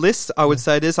of the list? I would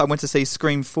say it is. I went to see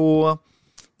Scream 4.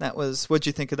 That was. What do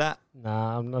you think of that?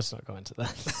 Nah, I'm not going to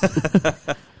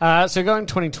that. So going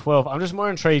 2012, I'm just more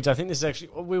intrigued. I think this is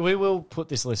actually we will put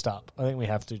this list up. I think we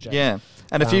have to, Jay. Yeah,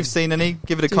 and if you've seen any,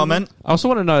 give it a comment. I also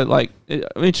want to know,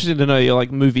 I'm interested to know your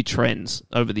movie trends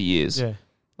over the years. Yeah,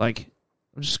 I'm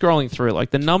just scrolling through.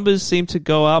 The numbers seem to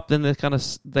go up, then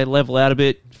they level out a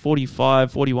bit.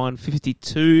 45, 41,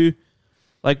 52.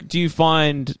 Do you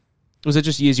find was it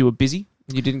just years you were busy?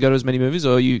 You didn't go to as many movies,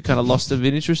 or you kind of lost a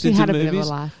bit interest in movies? He had a bit of a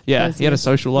life. Yeah, he had a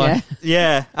social life.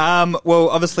 Yeah. Well,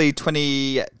 obviously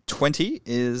 2020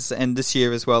 and this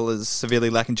year as well is severely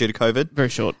lacking due to COVID. Very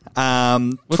short.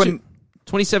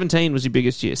 2017 was your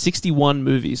biggest year. 61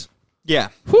 movies. Yeah.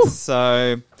 Whew.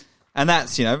 So, and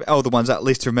that's, all the ones at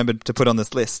least remembered to put on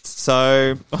this list.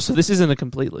 So this isn't a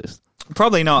complete list.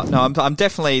 Probably not. No, I'm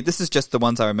definitely, this is just the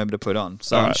ones I remember to put on.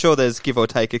 So I'm sure there's give or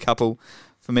take a couple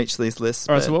from each of these lists.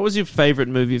 All right, so what was your favourite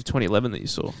movie of 2011 that you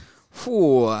saw?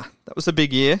 That was a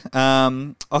big year.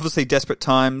 Obviously, Desperate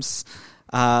Times.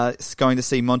 Going to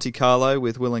see Monte Carlo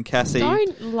with Will and Cassie.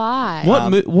 Don't lie.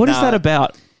 What is that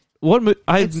about?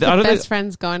 It's the best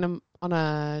friends going on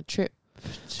a trip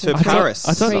to Paris.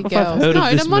 I don't know if I've heard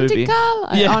of this to Monte movie. Carlo.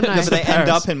 Yeah, no, but they end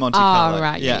up in Monte Carlo. Oh,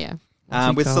 right, yeah.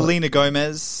 With Selena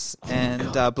Gomez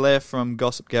and Blair from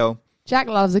Gossip Girl. Jack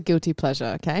loves a guilty pleasure,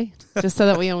 okay? Just so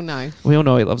that we all know. We all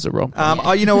know he loves it, Rob.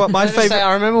 You know what? My favourite...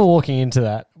 I remember walking into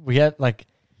that. We had,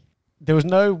 there was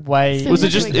no way... Was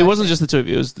it wasn't just the two of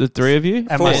you, it was the three of you?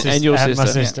 And your sister. My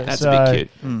sister. Yeah, that's a bit cute.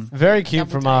 Very cute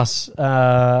from us.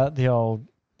 The old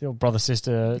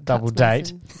brother-sister double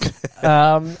date.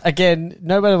 Again,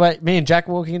 no better way. Me and Jack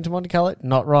walking into Monte Carlo,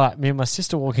 not right. Me and my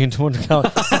sister walking into Monte Carlo,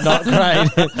 not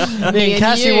great. Me and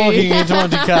Cassie walking into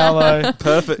Monte Carlo.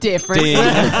 Perfect. Different. Me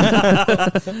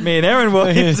and Aaron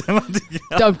walking into Monte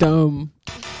Carlo. Dum-dum.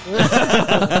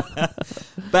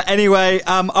 But anyway,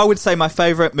 I would say my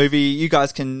favourite movie, you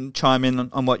guys can chime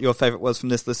in on what your favourite was from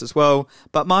this list as well,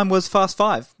 but mine was Fast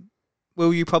 5.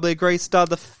 Will you probably agree? Started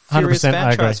the Furious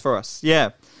franchise for us. Yeah.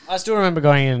 I still remember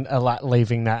going in,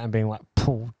 leaving that and being like,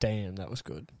 "Oh, damn, that was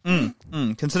good."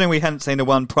 Considering we hadn't seen a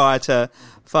one prior to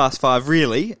Fast 5,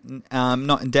 really,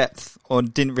 not in depth or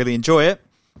didn't really enjoy it,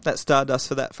 that started us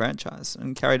for that franchise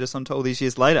and carried us on to all these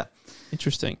years later.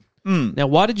 Interesting. Now,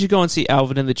 why did you go and see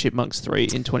Alvin and the Chipmunks 3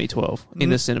 in 2012 in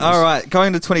the cinemas? All right,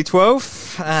 going to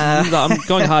 2012. I'm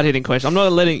going hard-hitting question. I'm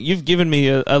not letting... You've given me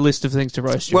a list of things to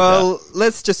roast you about.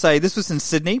 Let's just say this was in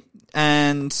Sydney.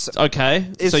 And okay,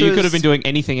 so you could have been doing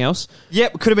anything else.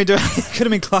 Yep, could have been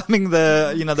climbing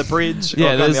the bridge, or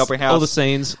going to the Opera House, all the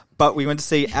scenes. But we went to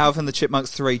see Alvin the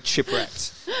Chipmunks 3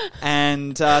 Chipwrecked,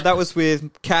 and that was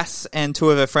with Cass and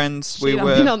two of her friends. I've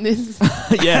been on this.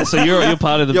 Yeah, so you're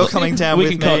part of the. You're coming down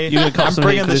with me. You're I'm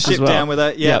bringing the chip down with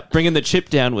her. Yeah, bringing the chip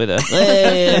down with her.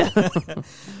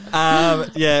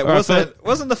 It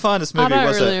wasn't the finest movie. I don't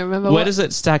was really it? remember. Where does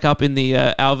it stack up in the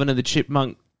Alvin and the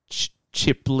Chipmunk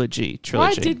Chiplogy trilogy?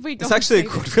 Why did we? It's actually a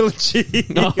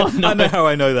quadrilogy. No. I know how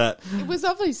I know that. It was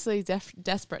obviously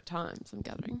desperate times. I'm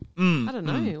gathering. I don't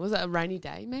know. Was it a rainy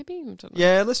day? Maybe. I don't know.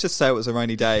 Yeah, let's just say it was a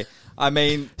rainy day. I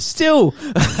mean, still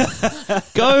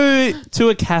go to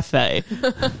a cafe.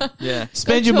 Yeah,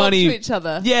 spend your money to each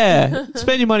other. Yeah,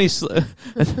 spend your money.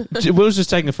 Will's just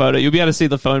taking a photo. You'll be able to see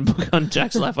the phone book on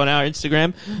Jack's Life on our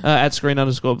Instagram at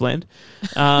 @screen_blend.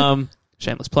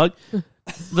 Shameless plug.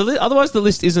 Otherwise, the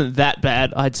list isn't that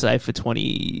bad, I'd say, for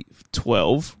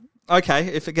 2012. Okay,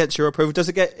 if it gets your approval. Does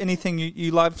it get anything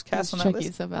you loved, Cass, on that list? Check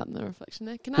yourself out in the reflection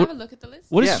there. Can I have a look at the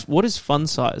list? What is fun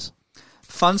size?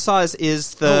 Fun Size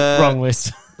is the... Wrong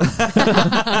list.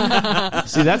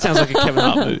 See, that sounds like a Kevin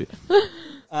Hart movie.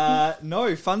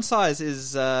 No, Fun Size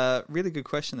is a really good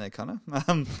question there, Connor.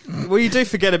 Well, you do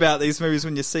forget about these movies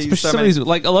when you see so many.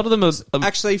 Like, a lot of them are...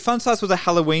 Actually, Fun Size was a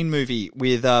Halloween movie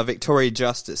with Victoria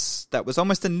Justice. That was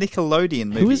almost a Nickelodeon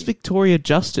movie. Who is Victoria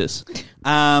Justice?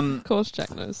 Of course,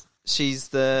 Jack knows. She's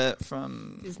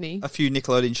from Disney. A few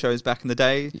Nickelodeon shows back in the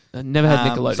day. I never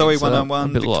had Nickelodeon. Zoe so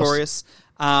 101, Victorious.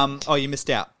 Oh, you missed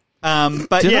out.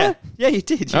 But did yeah, I? yeah, you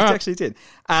did. You actually did.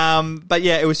 But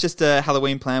yeah, it was just a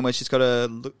Halloween plan where she's got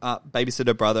to babysit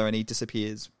her brother and he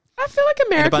disappears. I feel like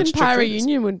American Pie trick-or-treaters.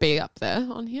 Reunion would be up there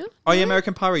on here. Oh yeah,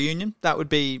 American Pie Reunion. That would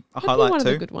be a That'd highlight be one too.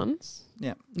 of the good ones.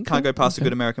 Yeah, can't go past a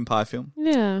good American Pie film.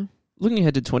 Yeah. Looking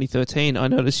ahead to 2013, I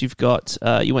noticed you've got...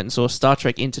 you went and saw Star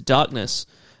Trek Into Darkness.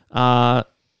 Now,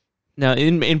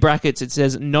 in brackets, it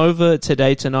says Nova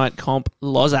Today Tonight Comp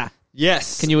Loza.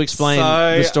 Yes. Can you explain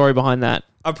the story behind that?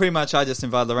 I just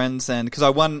invited Reins, and because I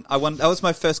won. That was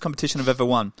my first competition I've ever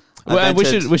won. Well,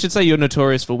 we should say you're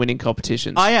notorious for winning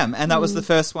competitions. I am, and that was the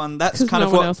first one. That's kind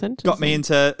of what got me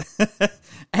into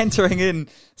entering in.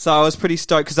 So I was pretty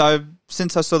stoked because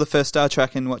since I saw the first Star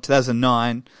Trek in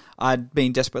 2009, I'd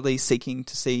been desperately seeking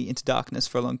to see Into Darkness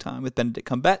for a long time with Benedict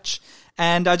Cumberbatch,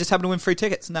 and I just happened to win free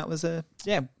tickets, and that was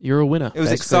You're a winner. It was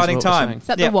an exciting time. Is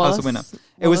that I Wallace? was a winner.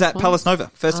 It was at one? Palace Nova.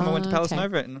 First time I went to Palace okay.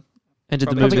 Nova. And did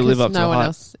the Probably movie live up to no the one hype?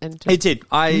 else entered. It did.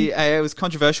 It was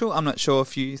controversial. I'm not sure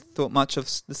if you thought much of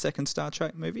the second Star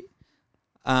Trek movie.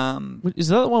 Is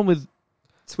that the one with...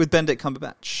 It's with Benedict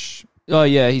Cumberbatch. Oh,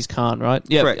 yeah, he's Khan, right?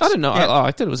 Yeah, Correct. I don't know. Yeah.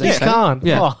 I thought it was He's X-Men. Khan.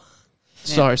 Yeah. Oh.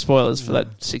 Sorry, spoilers for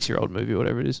that 6-year-old movie or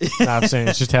whatever it is. No, I've seen it.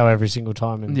 It's just how every single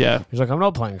time. And Yeah. he's like, I'm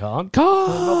not playing Khan. I'm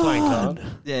Khan! not playing Khan.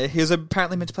 Yeah, he was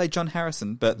apparently meant to play John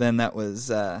Harrison, but then that was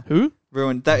Who?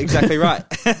 ruined. That exactly right.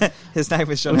 His name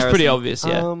was John It was Harrison. pretty obvious,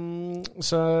 yeah.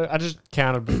 So I just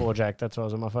counted before, Jack. That's why I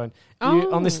was on my phone.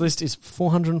 Oh. On this list is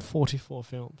 444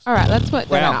 films. All right, that's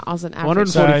what Wow. I was an average.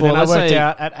 144. So then I let's worked say-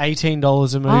 out at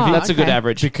 $18 a movie. Oh, That's a good okay.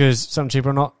 average. Because some cheaper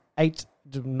or not.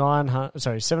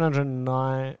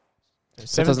 709.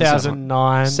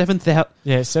 7,009. 7,000.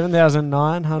 Yeah,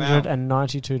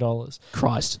 $7,992.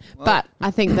 Christ. But I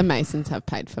think the Masons have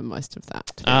paid for most of that.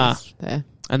 To be honest, there.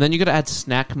 And then you got to add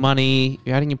snack money.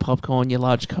 You're adding your popcorn, your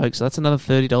large Coke, so that's another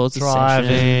 $30 a session.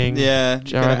 Driving. Yeah, you gotta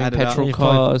Driving, add it up. petrol You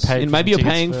probably costs. paid And for maybe some you're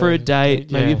tickets paying for- for a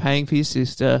date. yeah. Maybe you're paying for your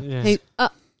sister. Yeah. He,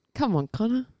 come on,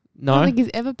 Connor. I No? don't think he's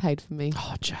ever paid for me.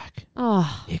 Oh, Jack.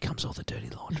 Oh, Here comes all the dirty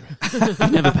laundry.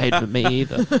 You've never paid for me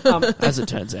either, as it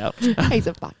turns out. he's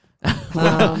a fuck.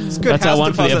 It's good That's our house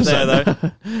one for the deposit there, though.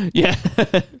 episode. Yeah.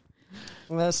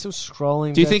 Well, still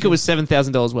scrolling. Do you think it was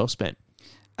 $7,000 well spent?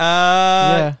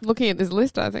 Yeah. Looking at this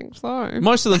list, I think so.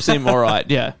 Most of them seem all right,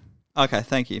 yeah. Okay,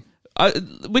 thank you.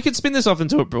 We could spin this off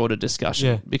into a broader discussion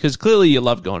Yeah. because clearly you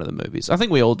love going to the movies. I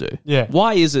think we all do. Yeah.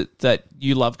 Why is it that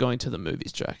you love going to the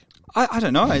movies, Jack? I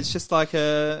don't know. It's just like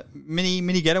a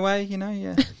mini getaway, you know.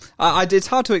 Yeah, it's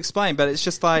hard to explain, but it's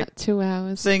just like 2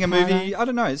 hours. seeing a paradise. movie. I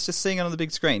don't know. It's just seeing it on the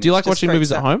big screen. Do you It's like just watching great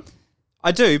movies at stuff. home?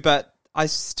 I do, but I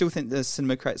still think the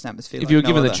cinema creates an atmosphere. If like you were no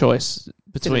given the other. choice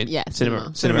between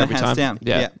Cinema. cinema every hands time, down.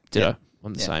 yeah, Yeah. ditto.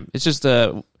 I'm the Yeah. same. It's just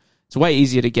it's way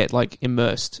easier to get like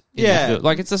immersed. In Yeah. the film.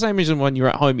 Like it's the same reason when you're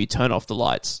at home, you turn off the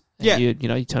lights. And Yeah.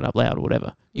 you turn up loud or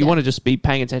whatever. You Yeah. want to just be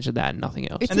paying attention to that and nothing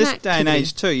else. It's And an this day and activity.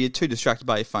 age too, you're too distracted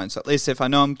by your phone. So at least if I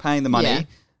know I'm paying the money Yeah, and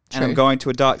true. I'm going to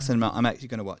a dark cinema, I'm actually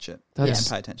going to watch it That's- and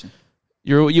pay attention.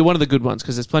 You're one of the good ones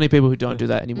because there's plenty of people who don't do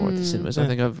that anymore at the Mm. cinemas. I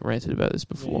think I've ranted about this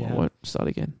before. Yeah. I won't start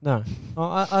again. No.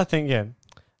 I think,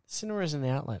 cinema is an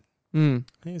outlet. Mm.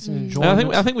 I think it's an Mm. And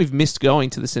enjoyment. I think we've missed going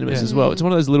to the cinemas Yeah. as well. Mm. It's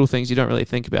one of those little things you don't really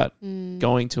think about Mm.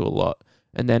 going to a lot,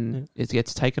 and then it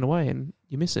gets taken away and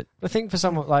you miss it. I think for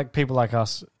some like people like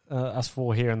us, us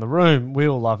four here in the room, we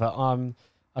all love it.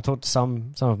 I talked to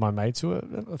some of my mates who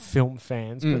are film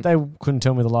fans, Mm. but they couldn't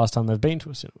tell me the last time they've been to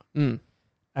a cinema,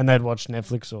 and they'd watch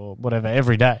Netflix or whatever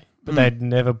every day, but Mm. they'd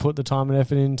never put the time and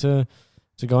effort into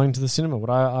going to the cinema. What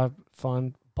I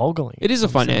find boggling. It is a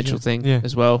Obviously, financial thing Yeah.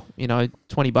 as well.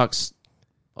 $20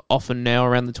 often now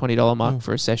around the $20 mark Mm.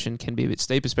 for a session can be a bit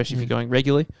steep, especially if Mm. you're going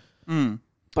regularly. Mm.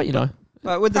 But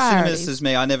But with the Priorities. cinemas as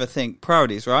me, I never think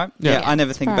priorities, right? Yeah. Yeah, I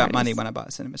never think about Priorities. money when I buy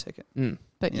a cinema ticket.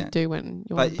 But Yeah. you do when you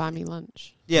But- want to buy me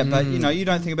lunch. Yeah, but Mm. you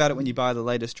don't think about it when you buy the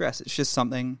latest dress. It's just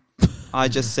something I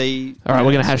just see. all right,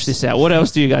 we're going to hash this out. What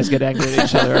else do you guys get angry at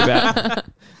each other about?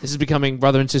 This is becoming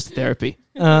brother and sister therapy.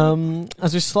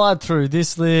 As we slide through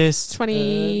this list,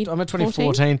 2014? I'm at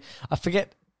 2014. I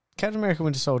forget. Captain America: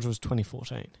 Winter Soldier was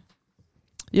 2014.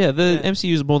 Yeah, the Yeah.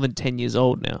 MCU is more than 10 years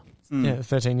old now. Mm. Yeah,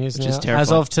 13 years Which now. is terrifying.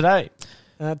 As of today.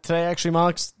 Today actually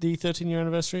marks the 13-year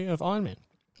anniversary of Iron Man.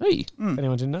 Hey, If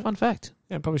anyone didn't know. fun fact.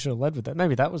 Yeah, probably should have led with that.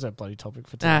 Maybe that was a bloody topic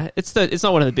for today. It's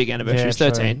not one of the big anniversaries. Yeah,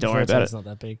 13. Don't worry about It's it. not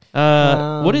that big.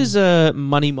 What is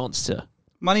Money Monster?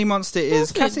 Money Monster is...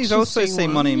 That's an Cassie's also interesting seen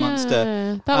one. Money Yeah.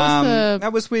 Monster. That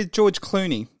That was was with George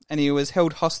Clooney, and he was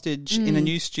held hostage in a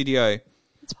news studio.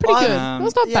 it's pretty good. Um, It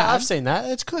was not Yeah, bad. I've seen that.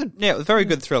 It's good. Yeah, very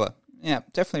good thriller. Yeah,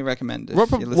 definitely recommend it.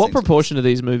 What proportion of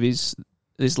these movies,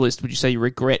 this list, would you say you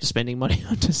regret spending money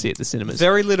on to see at the cinemas?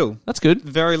 Very little. That's good.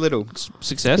 Very little.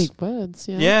 Success. Big words,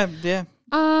 yeah. Yeah.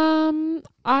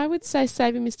 I would say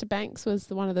Saving Mr. Banks was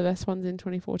one of the best ones in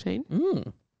 2014.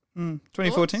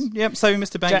 2014? Yep, Saving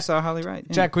Mr. Banks, I highly rate.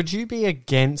 Yeah. Jack, would you be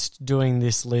against doing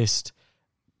this list,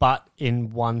 but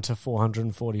in 1 to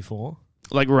 444?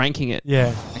 Like ranking it.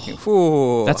 Yeah. Okay.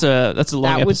 Ooh. That's a long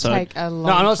That would episode. take a long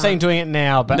No, I'm not time. saying doing it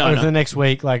now, but No, over no. the next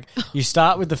week, like you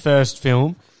start with the first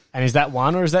film, and is that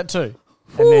 1 or is that 2? And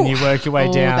then you work your way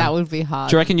Oh, down. that would be hard.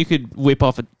 Do you reckon you could whip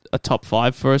off a top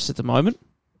 5 for us at the moment?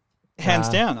 Hands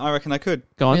down, I reckon I could.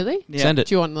 Go on. Really? Yeah. Send it.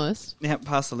 Do you want the list? Yeah,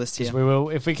 pass the list here. Yes, we will.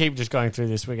 If we keep just going through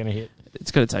this, we're going to hit.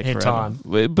 It's going to take Head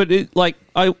forever. But it, like,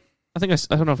 I think I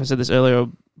don't know if I said this earlier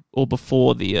or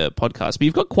before the podcast, but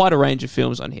you've got quite a range of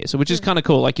films on here, so which is kind of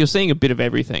cool. Like, you're seeing a bit of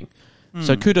everything.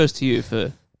 So kudos to you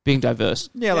for being diverse.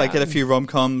 Yeah, like get a few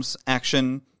rom-coms,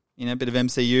 action, a bit of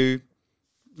MCU.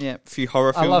 Yeah, a few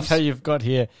horror films. I love how you've got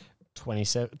here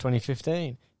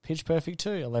 2015, Pitch Perfect 2,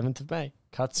 11th of May.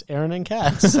 Cuts Aaron and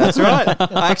Cass. That's right.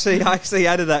 I actually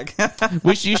added that.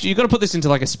 Which you got to put this into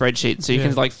like a spreadsheet so you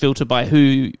can like filter by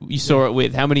who you saw it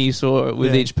with, how many you saw it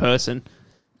with each person.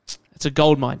 It's a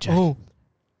gold mine, Jack. Oh,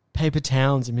 Paper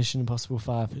Towns in Mission Impossible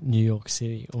 5, New York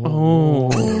City.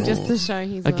 Just to show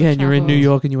he's Again, you're in New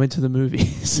York and you went to the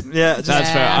movies. Yeah, That's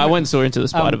fair. I went and saw Into the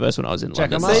Spider-Verse when I was in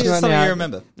Jack, London. I'm See, asking right something now, you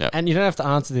remember. Yep. And you don't have to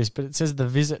answer this, but it says The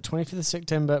Visit, 25th of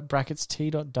September, brackets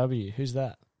T.W. Who's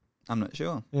that? I'm not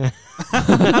sure. Yeah.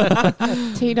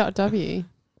 T.W.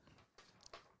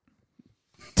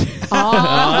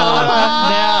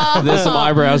 There's some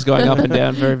eyebrows going up and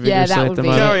down very vigorously Yeah, that at would the be-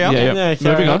 moment. Carry on. Yeah,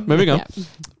 carry Moving on. Yep.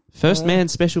 First Man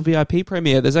special VIP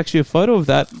premiere. There's actually a photo of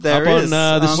that There up is.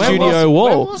 on the Where studio Where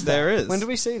wall. was that? There is. When do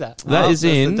we see that? That is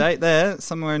there's in the date there,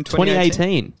 somewhere in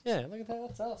 2018. 2018 Yeah, look at that.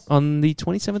 That's us. on the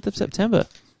 27th of September.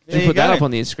 There We you put that go. up on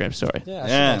the Instagram story. Yeah,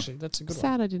 Yeah. actually, that's a good one.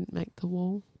 Sad I didn't make the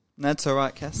wall. That's all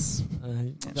right, Cass.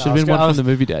 Should have been one from the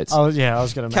movie dates. I was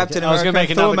going to make Captain it. I was going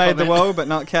America to make Thor another made the comment. wall, but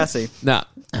not Cassie. Nah,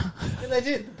 Yeah, they did.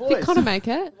 The Did boys. Connor make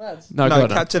it? no, No, God,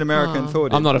 no. Captain America and Thor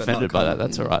did. I'm not but offended by Connor. that.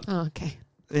 That's all right. Oh, okay.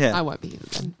 Yeah. I won't be either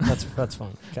then. That's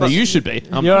fine. No, you should be.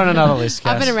 You're on another list,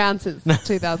 Cass. I've been around since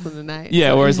 2008.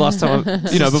 Yeah, so- whereas last time,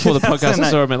 before the podcast, I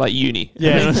saw him at like uni.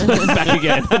 Yeah. And then back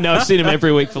again. And now I've seen him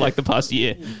every week for like the past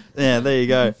year. Yeah, there you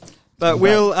go. But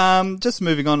we'll, just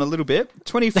moving on a little bit,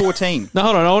 2014. No,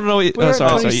 hold on. I want to know what We're at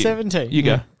sorry, 2017. You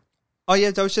go. Oh,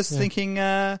 yeah, I was just thinking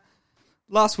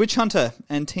Last Witch Hunter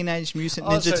and Teenage Mutant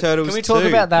Oh, Ninja so Turtles Can we talk 2.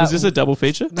 about that? Was this a double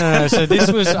feature? No, so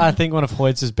this was, I think, one of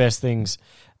Hoyt's best things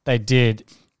they did.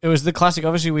 It was the classic.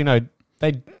 Obviously, we know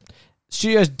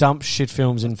studios dump shit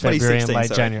films in February and 2016, late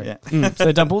sorry, January. yeah. So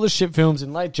they dump all the shit films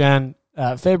in late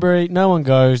February. No one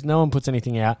goes. No one puts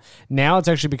anything out. Now it's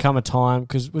actually become a time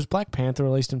because was Black Panther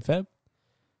released in Feb?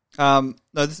 No,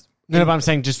 this, No, but I'm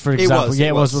saying just for example,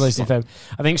 it was released in Feb.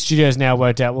 I think studios now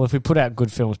worked out, well, if we put out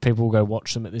good films, people will go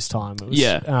watch them at this time. It was,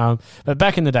 Yeah. But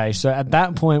back in the day, so at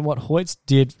that point, what Hoyts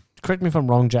did, correct me if I'm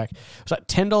wrong, Jack, it was like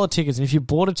 $10 tickets, and if you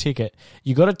bought a ticket,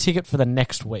 you got a ticket for the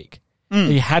next week.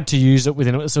 You had to use it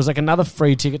within it. So it was like another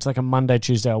free ticket to like a Monday,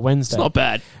 Tuesday, or Wednesday. It's not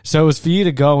bad. So it was for you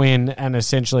to go in and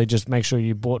essentially just make sure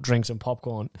you bought drinks and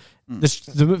popcorn. The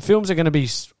films are going to be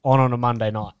on a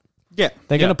Monday night. yeah.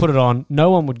 They're going to put it on.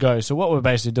 No one would go. So what we're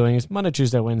basically doing is Monday,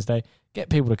 Tuesday, Wednesday, get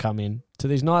people to come in to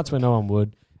these nights where no one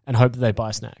would and hope that they buy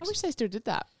I snacks. wish they still did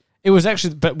that. It was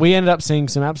actually, but we ended up seeing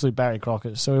some absolute Barry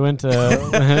Crockers. So we went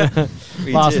to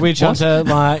We Last did. Witch Hunter,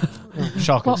 like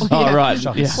shockers. What- Oh, Yeah. right.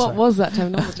 Shockers. Yeah. What was that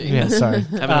terminology? Yeah, sorry.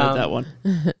 Haven't heard that one.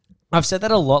 I've said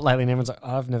that a lot lately, and everyone's like,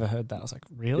 I've never heard that. I was like,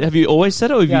 really? Have you always said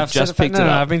it, or have you I've said just picked no, it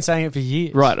no, up? I've been saying it for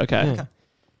years. Right, okay. Yeah.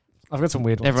 I've got some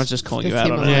weird ones. Everyone's just calling you It's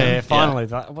out on it. similar. Yeah, finally.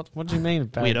 Like, what do you mean,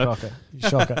 Barry Weirdo. Crocker? You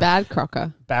shocker. Bad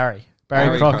Crocker. Barry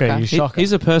Barry Crocker, Crocker. you shocker.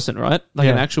 He's a person, right? Like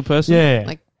an Yeah. actual person? yeah.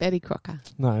 Like Betty Crocker.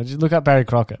 No, just look up Barry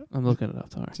Crocker. I'm looking it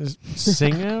up, sorry. Just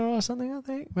singer or something, I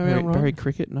think. Maybe I'm wrong. Barry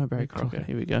Cricket? No, Barry Crocker. Crocker.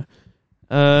 Here we go.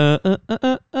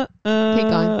 Keep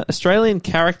going. Australian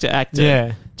character actor,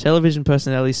 Yeah. television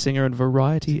personality, singer, and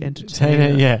variety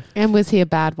entertainer. Yeah. And was he a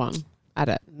bad one at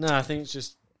it? No, I think it's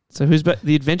just... So who's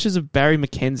The Adventures of Barry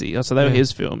Mackenzie? Oh, so they were Yeah.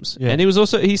 his films, Yeah. and he was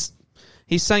also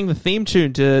he sang the theme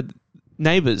tune to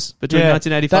Neighbours between Yeah.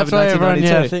 1985 That's why and everyone,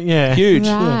 1992. yeah. Huge.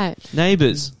 Right.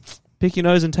 Neighbours. pick your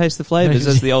nose and taste the flavors,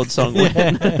 as the old song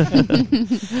went.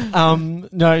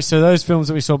 No, so those films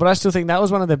that we saw, but I still think that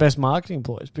was one of their best marketing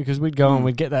ploys because we'd go and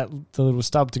we'd get the little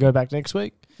stub to go back next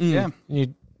week. Yeah.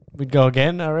 We'd go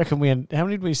again. I reckon we had, how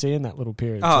many did we see in that little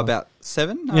period? Oh, about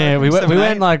 7? Yeah, we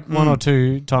went like 1 or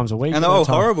 2 times a week. And they're all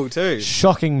horrible too.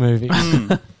 Shocking movies.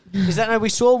 Is that no? We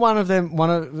saw one of them.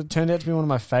 It turned out to be one of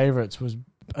my favourites. Was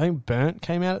I think Burnt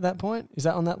came out at that point? Is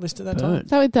that on that list at that time? Is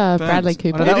that with Bradley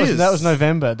Cooper? That was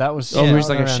November. That was where he's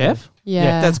like a chef.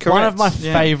 Yeah, that's correct. One of my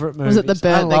favourite movies. Was it the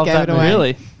Burnt that gave it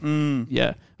away? Really?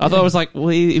 Yeah. I thought it was like, well,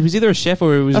 it was either a chef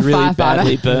or it was really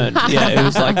badly burned. Yeah, it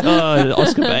was like,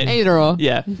 Oscar bait. Either or.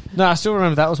 Yeah. No, I still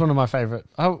remember that was one of my favourite.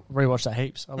 I'll rewatch that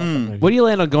heaps. I love that movie. Where do you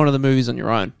land on going to the movies on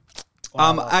your own?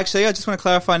 Actually, I just want to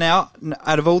clarify now.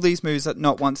 Out of all these movies,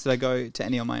 not once did I go to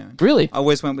any on my own. Really? I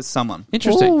always went with someone.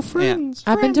 Interesting. Oh, friends.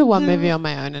 I've been to one movie on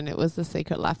my own, and it was The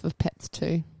Secret Life of Pets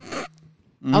 2.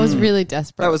 I was really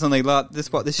desperate. That was only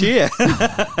this year.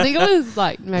 I think it was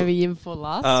like maybe year before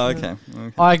last. Oh, okay.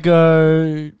 I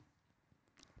go,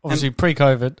 obviously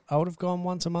pre-COVID, I would have gone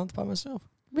once a month by myself.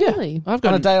 Really? I've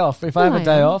got On a day off. If I have a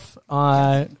day off,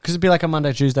 because it'd be like a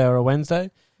Monday, Tuesday or a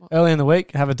Wednesday. Early in the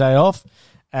week, have a day off,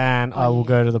 and I will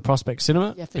go to the Prospect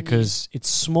Cinema because it's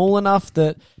small enough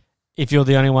that if you're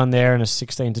the only one there in a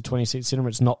 16 to 20 seat cinema,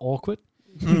 it's not awkward.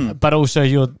 But also,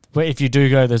 if you do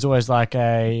go, there's always like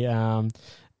there's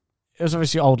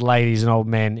obviously old ladies and old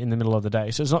men in the middle of the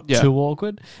day, so it's not too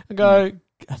awkward. I go.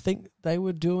 I think they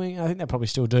were doing. I think they probably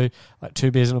still do like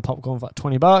 2 beers and a popcorn for like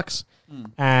 $20,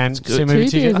 and see a movie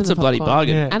ticket. That's a bloody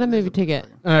bargain. And a movie ticket.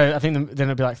 I think then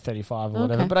it'd be like 35 or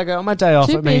whatever. But I go on my day off.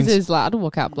 2 beers is like I'd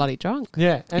walk out bloody drunk.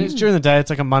 Yeah, and it's during the day. It's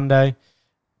like a Monday.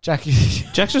 Jack's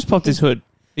just popped his hood.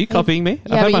 Are you copying me?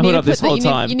 Yeah, I've had my hood up this whole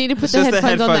time. You need to put the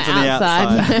headphones on the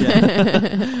outside.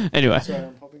 Yeah. Anyway,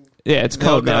 it's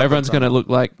cold now. Everyone's going to look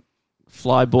like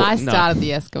fly ball. I started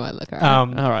the Eskimo look.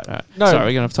 All right. No, sorry,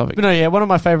 we're going off topic. But one of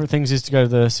my favourite things is to go to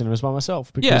the cinemas by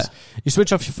myself because you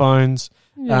switch off your phones,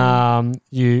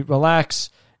 you relax.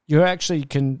 You actually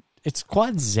can. It's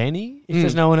quite zenny if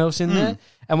there's no one else in there.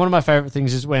 And one of my favourite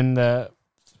things is when the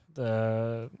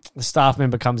staff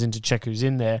member comes in to check who's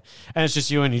in there, and it's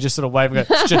just you, and you just sort of wave and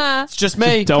go, it's just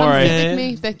me. Don't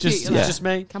worry. They're cute. It's just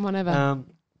me. Come on over.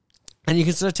 And you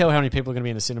can sort of tell how many people are going to be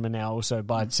in the cinema now also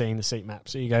by seeing the seat map.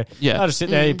 So you go, I'll just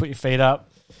sit there, you put your feet up,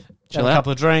 have a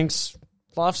couple of drinks.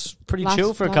 Life's pretty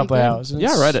chill for a couple of hours.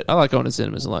 Yeah, I read it. I like going to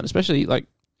cinemas alone, especially like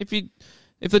if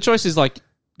the choice is like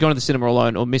going to the cinema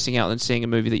alone or missing out and seeing a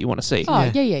movie that you want to see.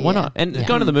 Oh, yeah. Why not? And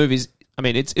going to the movies, I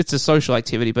mean, it's a social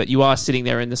activity, but you are sitting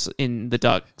there in the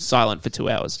dark, silent for 2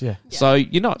 hours. Yeah. So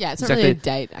you're not. Yeah, it's exactly, not really a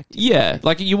date activity. Yeah,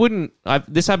 like you wouldn't.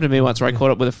 This happened to me once where I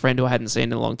caught up with a friend who I hadn't seen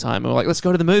in a long time, and we're like, "Let's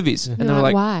go to the movies," and they were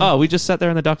like, why? "Oh, we just sat there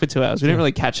in the dark for 2 hours. We didn't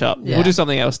really catch up. Yeah. We'll do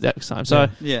something else next time." So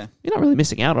you're not really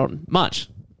missing out on much.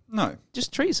 No,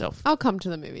 just treat yourself. I'll come to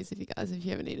the movies if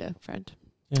you ever need a friend.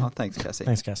 Yeah. Oh, thanks, Cassie.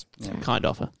 Thanks, Cass. Yeah. Kind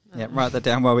offer. Yeah, write that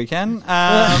down while we can.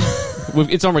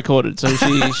 It's on recorded, so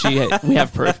we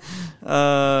have proof.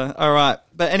 All right,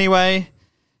 but anyway,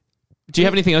 do you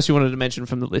have anything else you wanted to mention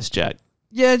from the list, Jack?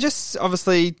 Yeah, just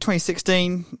obviously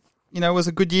 2016. Was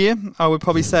a good year. I would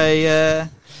probably say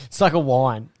it's like a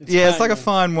wine. It's like a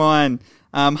fine wine.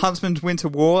 Huntsman's Winter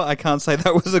War. I can't say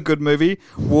that was a good movie.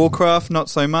 Warcraft, not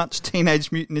so much. Teenage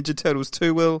Mutant Ninja Turtles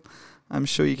 2 will. I'm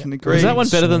sure you can agree. Was that one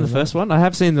better than the first one? I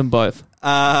have seen them both.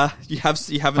 You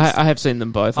haven't. I have seen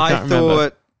them both. I can't thought.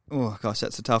 Remember. Oh gosh,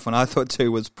 that's a tough one. I thought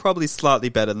 2 was probably slightly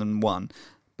better than 1,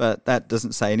 but that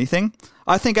doesn't say anything.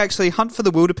 I think actually Hunt for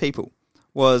the Wilder People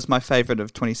was my favourite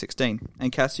of 2016.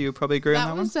 And Cass, you would probably agree on that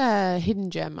one. That was a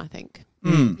hidden gem, I think.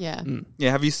 Yeah.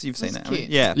 Yeah. Have you've seen it? Cute.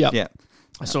 Yeah.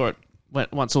 I saw it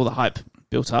once all the hype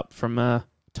built up from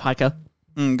Taika.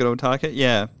 Good old Taika.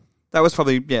 Yeah. That was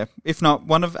probably, if not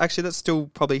one of, actually that's still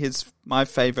probably my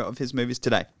favourite of his movies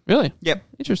today. Really? Yep.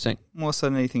 Interesting. More so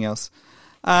than anything else.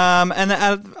 And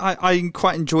I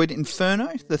quite enjoyed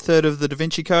Inferno, the third of the Da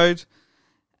Vinci Code.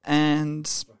 And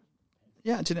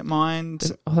I didn't mind.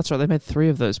 Oh, that's right. They made 3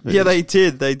 of those movies. Yeah, they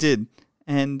did.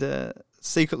 And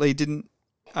secretly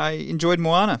I enjoyed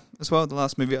Moana as well, the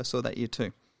last movie I saw that year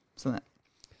too. So that.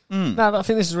 No, I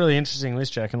think this is a really interesting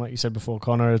list, Jack. And like you said before,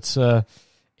 Connor, it's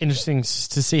interesting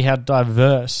to see how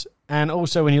diverse. And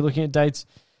also when you're looking at dates,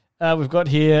 we've got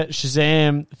here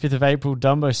Shazam, 5th of April,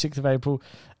 Dumbo, 6th of April,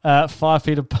 5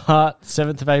 Feet Apart,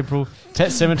 7th of April,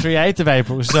 Pet Cemetery, 8th of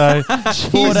April. So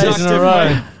 4 days in a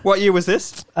row. What year was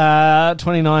this?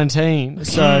 2019.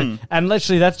 So, and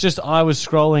literally that's just, I was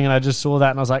scrolling and I just saw that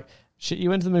and I was like, shit,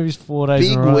 you went to the movies 4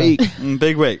 days in a row.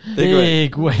 Big week.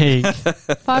 Big week.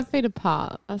 5 Feet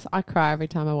Apart. I cry every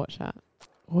time I watch that.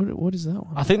 What is that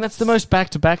one? I think that's the most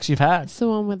back-to-backs you've had. It's the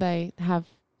one where they have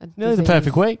a Nearly the disease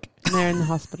perfect week. and they're in the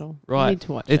hospital. Right. You need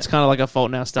to watch It's kind of like a Fault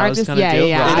in Our Stars kind of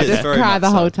deal. I It is just very cry much the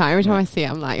whole so. time. Every time I see it,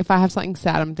 I'm like, if I have something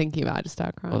sad I'm thinking about, I just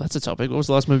start crying. Well, that's a topic. What was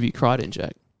the last movie you cried in,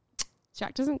 Jack?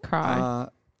 Jack doesn't cry.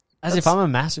 As if I'm a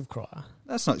massive crier.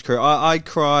 That's not true. I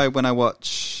cry when I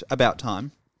watch About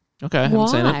Time. Okay, I haven't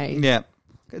seen it. Why? Yeah.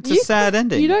 It's a sad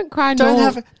ending. You don't cry. Don't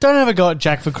have a go at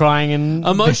Jack for crying. And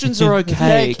Emotions are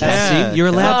okay, Yeah, Cassie. yeah. You're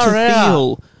allowed Far to out.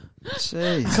 feel.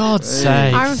 Jeez. God's Jeez.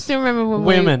 sake. I still remember when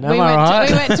Women, we am I right?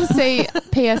 we went to see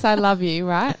P.S. I Love You,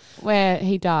 right? Where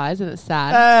he dies and it's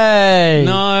sad. Hey.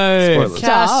 No. Spoilers.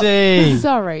 Stop. Cassie.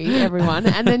 Sorry, everyone.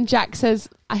 And then Jack says,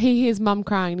 he hears mum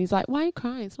crying and he's like, why are you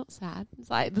crying? It's not sad. It's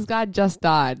like, this guy just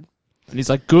died. And he's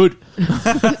like, good.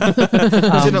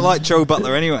 I didn't like Joe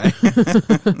Butler anyway.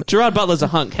 Gerard Butler's a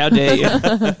hunk. How dare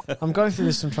you? I'm going through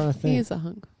this and trying to think. He is a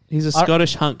hunk. He's a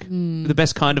Scottish hunk. The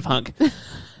best kind of hunk.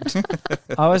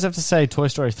 I always have to say Toy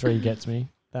Story 3 gets me.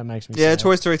 That makes me Yeah, sad.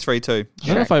 Toy Story 3 too. I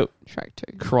don't know if I Shrek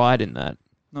 2. cried in that.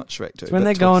 Not Shrek 2. It's when but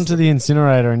they Toy go into Story. the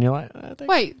incinerator and you're like...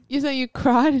 Wait, you say you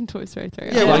cried in Toy Story 3?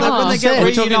 Yeah, like- like when they get Are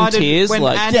we talking reunited tears, when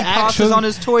like- Andy Yeah, passes actual- on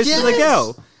his toys to the Yes.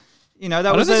 girl. You know,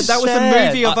 that I was don't a think it's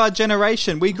movie sad. of our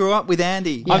generation. We grew up with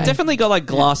Andy. Yeah. I've definitely got like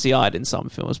glassy eyed in some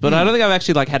films, but I don't think I've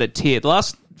actually like had a tear. The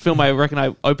last film I reckon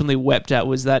I openly wept at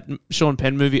was that Sean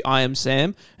Penn movie, I Am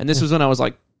Sam, and this was when I was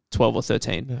like 12 or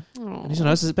 13. Yeah. Aw. And you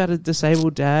know, this is about a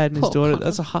disabled dad and his Poor daughter.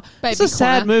 Connor. That's Baby a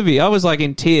sad Connor. movie. I was like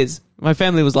in tears. My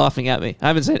family was laughing at me. I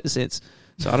haven't seen it since,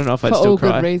 so I don't know if I'd For still all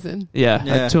cry. good reason. Yeah,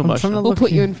 Yeah. too I'm trying emotional. to We'll look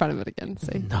put you here. in front of it again.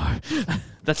 See. No,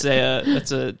 that's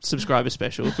a subscriber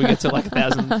special. If we get to like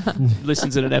 1,000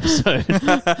 listens in an episode, Test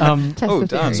Oh, the done.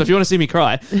 theory. so if you want to see me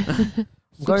cry, I'm going through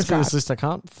Subscribe. this list. I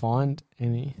can't find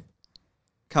any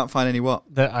Can't find any what?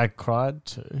 that I cried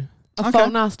to. A Okay. Fault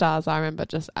in Our Stars, I remember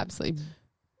just absolutely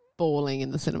bawling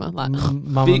in the cinema. Like,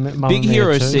 Big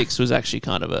Hero 6 was actually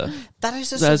kind of a. That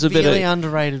is a That's a bit severely of-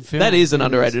 underrated film. That is an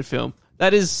underrated film.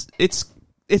 That is, it's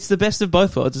the best of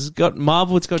both worlds. It's got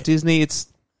Marvel, it's got Disney.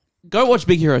 Go watch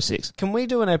Big Hero 6. Can we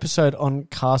do an episode on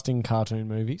casting cartoon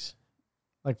movies?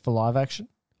 Like for live action?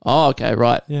 Oh, okay,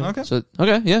 right. Yeah. Okay. So,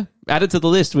 okay, yeah. Add it to the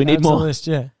list. We need Add to the more. list,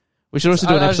 yeah. We should also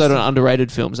do an I episode just- on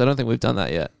underrated films. I don't think we've done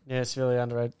that yet. Yeah, severely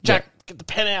underrated. Yeah. Jack, get the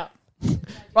pen out.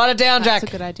 Write it down, that's Jack.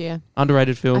 a good idea.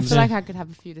 Underrated I films. feel like I could have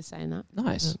a few to say in that.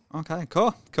 Nice. Okay,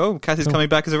 cool. Cassie's coming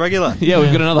back as a regular. Yeah,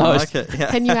 we've got another I host. like it.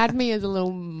 Yeah. Can you add me as a little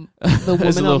the woman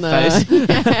As a little on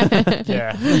the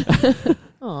Yeah.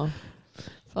 Oh, I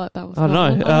feel like that was. I don't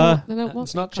not- know. no, it It's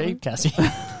wasn't not cheap, coming. Cassie.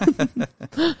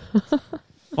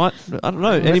 I don't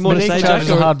know. Any more to Nick say, charges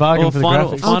Jack? a hard bargain or for the final,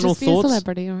 graphics. I'll final just be a thoughts?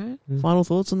 celebrity, all right? Final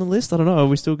thoughts on the list? I don't know. Are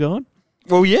we still going?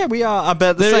 Well, yeah, we are.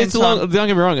 But at the same It's a time, long, don't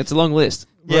get me wrong. It's a long list.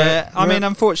 yeah, I mean,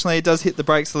 unfortunately, it does hit the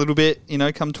brakes a little bit,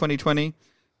 come 2020,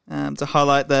 to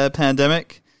highlight the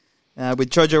pandemic. With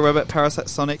Jojo Rabbit, Parasite,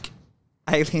 Sonic,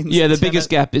 Aliens. Yeah, the Tenet. biggest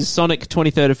gap is Sonic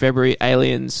 23rd of February,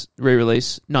 Aliens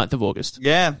re-release 9th of August.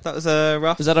 Yeah, that was a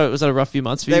rough. Was that a rough few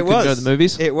months for you? It Couldn't was. go to the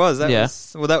movies? It was. Yeah.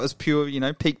 That was pure,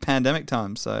 peak pandemic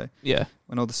time. So Yeah.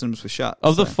 when all the cinemas were shut.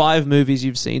 Of the so. 5 movies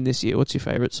you've seen this year, what's your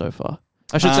favourite so far?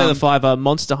 I should say the 5 are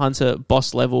Monster Hunter,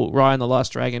 Boss Level, Raya and the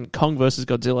Last Dragon, Kong vs.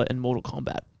 Godzilla, and Mortal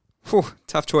Kombat. Whew,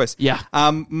 tough choice. Yeah.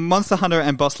 Monster Hunter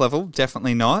and Boss Level,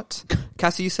 definitely not.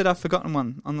 Cassie, you said I've forgotten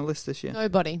one on the list this year.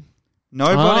 Nobody.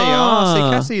 Nobody. Ah. Oh,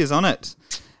 see, Cassie is on it.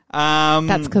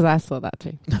 That's because I saw that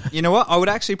too. You know what? I would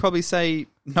actually probably say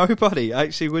Nobody. I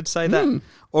actually would say that.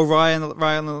 Or Raya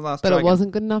and the Last But Dragon. it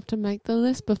wasn't good enough to make the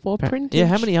list before printing. Yeah,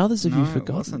 how many others have No, you it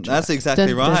forgotten? wasn't. Jack? That's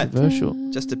exactly right.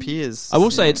 Controversial. Just appears. I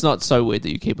will say it's not so weird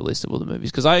that you keep a list of all the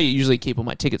movies, because I usually keep all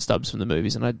my ticket stubs from the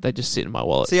movies and they just sit in my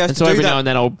wallet. See, I and used so to do every that. now and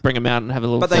then I'll bring them out and have a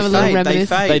little. But they Have a little fade. They reminisce.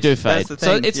 fade. They do fade. That's the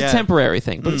So thing. it's yeah. a temporary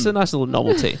thing, but it's a nice little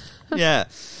novelty. Yeah.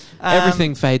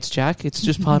 Everything fades, Jack. It's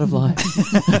just part of life.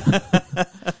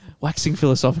 Waxing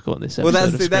philosophical in this episode Well,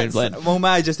 of Screen Blend. well, may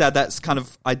I just add, that's kind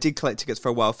of, I did collect tickets for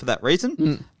a while for that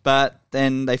reason, but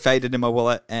then they faded in my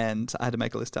wallet and I had to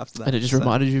make a list after that. And it just So,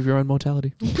 reminded you of your own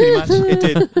mortality. pretty much, it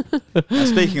did.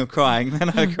 Speaking of crying, then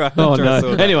I cried Oh, after I saw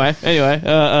no. that.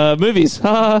 Anyway, movies.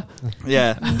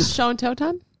 Yeah. Show and tell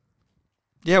time?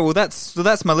 Yeah, well, that's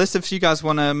my list. If you guys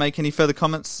want to make any further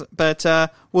comments, but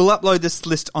we'll upload this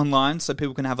list online so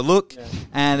people can have a look. Yeah.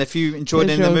 And if you enjoyed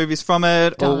any of the movies from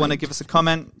it or want to give us a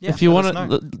comment, if you want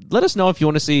to, let us know if you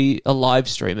want to see a live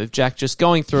stream of Jack just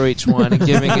going through each one and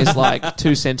giving his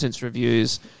 2-sentence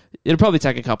reviews. It'll probably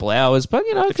take a couple hours, but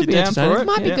it If could be you're down for entertaining. it. It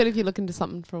might be Yeah. good if you look into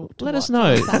something to Let watch us know.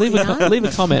 on Saturday night. Leave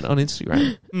a comment on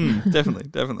Instagram.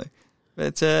 Definitely.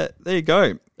 But there you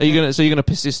go. Are you gonna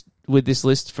persist with this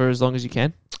list for as long as you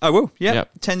can? I will. Yeah, Yep.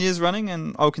 10 years running,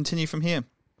 and I'll continue from here.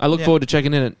 I look forward to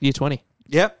checking in at year 20.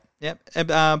 Yep.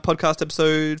 Podcast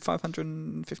episode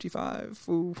 555.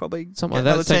 We'll probably something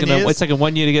like that. It's taken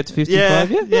 1 year to get to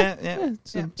 55. Yeah.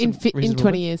 In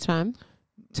 20 years' time.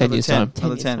 10 years' time.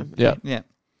 Another 10. Yeah.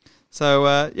 So,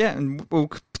 and we'll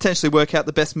potentially work out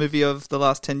the best movie of the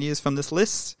last 10 years from this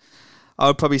list. I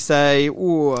would probably say...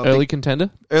 early contender?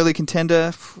 Early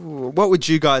contender. What would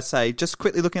you guys say? Just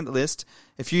quickly looking at the list.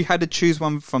 If you had to choose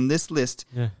one from this list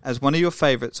as one of your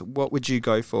favourites, what would you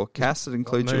go for? Cass, it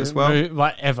includes you as well.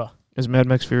 Like ever. Is Mad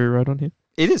Max Fury Road on here?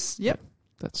 It is, yep.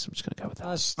 I'm just going to go with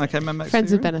that. Okay, Mad Max Friends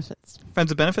Fury with Benefits. Friends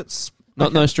with Benefits.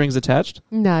 No strings attached?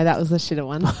 No, that was the shitter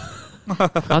one.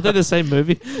 Aren't they the same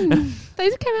movie? They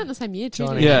came out in the same year, too.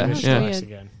 Johnny English strikes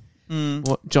again.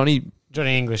 What? Johnny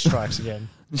English strikes again.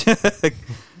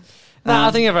 I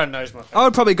think everyone knows my favorite. I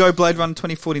would probably go Blade Runner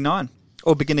 2049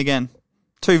 or Begin Again.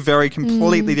 Two very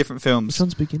completely different films. Which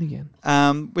one's Begin Again?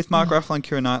 With Mark Ruffalo and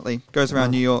Keira Knightley. Goes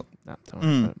around New York.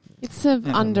 It's an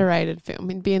underrated film.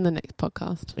 It'd be in the next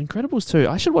podcast. Incredibles 2.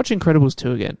 I should watch Incredibles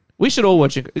 2 again. We should all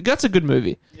watch it. That's a good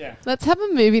movie. Yeah. Let's have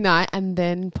a movie night and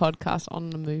then podcast on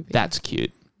the movie. That's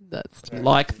cute. That's cute.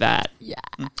 Like that. Yeah.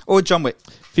 Or John Wick.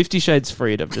 50 Shades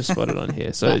Freed, I've just spotted on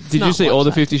here. So, did you see all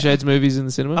the 50 Shades movies in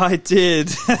the cinema? I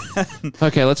did.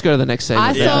 Okay, let's go to the next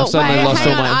segment.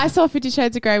 I saw 50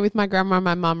 Shades of Grey with my grandma and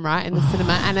my mum, right, in the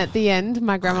cinema. And at the end,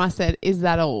 my grandma said, "Is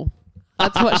that all?"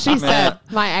 That's what she said.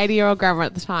 My 80-year-old grandma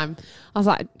at the time. I was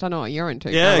like, don't know what you're into.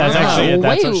 Yeah,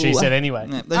 that's what she said anyway.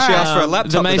 Yeah. Then she asked for a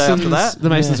laptop the day after that. The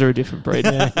Masons are a different breed.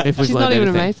 If she's not even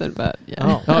a Mason, but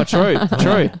yeah. Oh, true.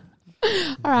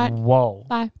 All right. Whoa.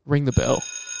 Bye. Ring the bell.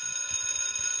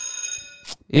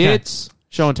 It's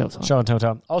show and tell time. Show and tell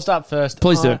time. I'll start first.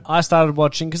 Please do. I started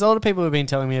watching, because a lot of people have been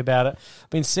telling me about it. I've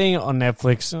been seeing it on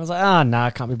Netflix, and I was like,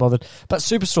 I can't be bothered. But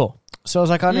Superstore. So I was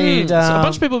like, I need... so a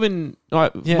bunch of people have been...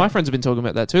 My friends have been talking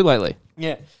about that too lately.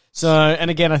 Yeah. So, and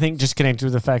again, I think just connected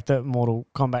with the fact that Mortal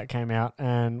Kombat came out,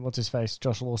 and what's his face,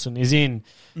 Josh Lawson, is in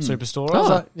Superstore. I was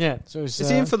like, yeah. So is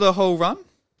he in for the whole run?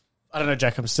 I don't know,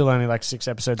 Jack. I'm still only like 6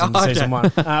 episodes into season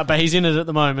 1. But he's in it at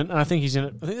the moment, and I think he's in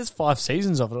it. I think there's 5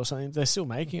 seasons of it or something. They're still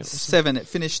making it. 7. It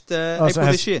finished April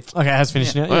this year. Okay, it has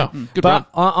finished now. Wow. Yeah. Good but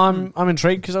run. I'm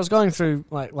intrigued, because I was going through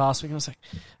like last week, and I was like,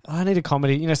 I need a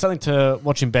comedy, something to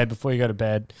watch in bed before you go to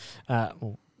bed.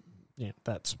 Yeah,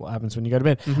 that's what happens when you go to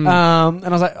bed. Mm-hmm. And I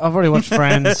was like, I've already watched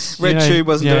Friends. Red Tube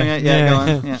wasn't doing it. Yeah, go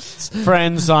on. Yeah.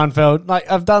 Friends, Seinfeld. Like,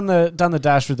 I've done the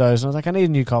dash with those, and I was like, I need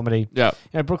a new comedy. Yeah.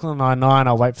 Brooklyn Nine-Nine,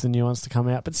 I'll wait for the new ones to come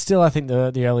out. But still, I think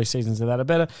the early seasons of that are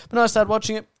better. But no, I started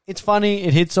watching it. It's funny.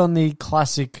 It hits on the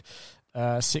classic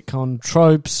sitcom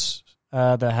tropes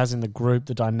that has in the group,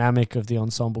 the dynamic of the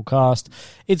ensemble cast.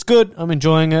 It's good. I'm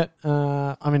enjoying it.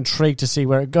 I'm intrigued to see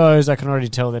where it goes. I can already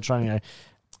tell they're trying,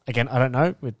 again, I don't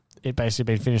know, with it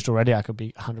basically been finished already. I could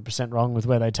be 100% wrong with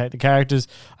where they take the characters.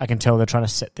 I can tell they're trying to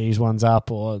set these ones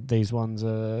up, or these ones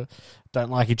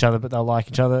don't like each other, but they'll like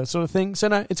each other, sort of thing. So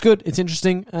no, it's good. It's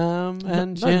interesting.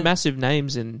 And no massive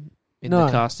names in the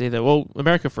cast either. Well,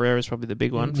 America Ferrera is probably the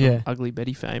big one from Ugly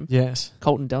Betty fame. Yes,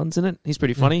 Colton Dunn's in it. He's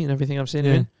pretty funny and everything I've seen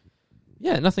him in.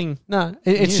 Yeah, nothing. No,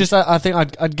 it's just I think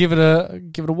I'd give it a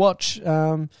watch.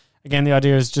 Again, the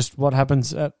idea is just what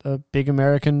happens at a big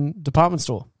American department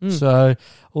store. So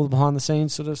all the behind the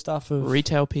scenes sort of stuff of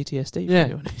retail PTSD.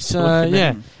 Yeah. So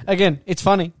again, it's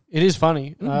funny. It is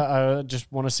funny. I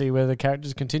just want to see where the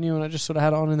characters continue, and I just sort of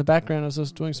had it on in the background as I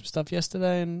was doing some stuff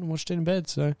yesterday and watched it in bed.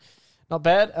 So not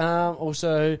bad.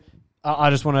 Also,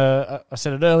 I just want to. I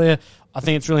said it earlier. I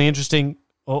think it's really interesting.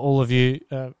 All of you,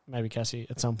 maybe Cassie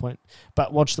at some point,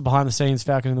 but watch the behind the scenes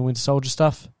Falcon and the Winter Soldier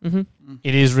stuff. Mm-hmm.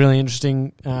 It is really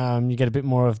interesting. You get a bit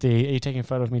more of the. Are you taking a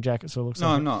photo of me, Jack? It sort of looks.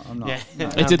 I'm not. Yeah. No.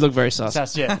 It did look very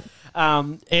sus. Yeah.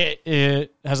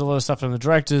 It has a lot of stuff from the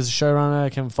directors, showrunner,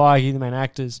 Kevin Feige, the main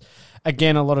actors.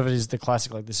 Again, a lot of it is the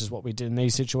classic, like, this is what we did in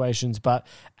these situations. But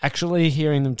actually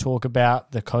hearing them talk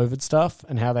about the COVID stuff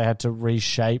and how they had to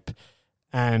reshape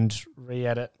and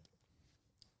re-edit.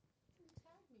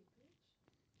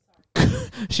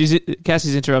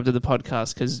 Cassie's interrupted the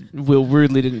podcast because Will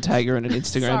rudely didn't tag her in an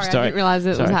Instagram story. I didn't realise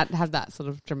it had that sort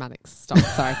of dramatic stuff.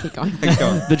 Sorry, keep going.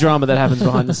 The drama that happens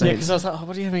behind the scenes. Yeah, because I was like,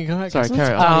 what are you having going? Sorry,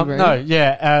 carry on.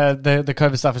 The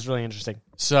COVID stuff is really interesting.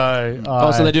 So,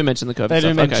 so they do mention the COVID stuff. They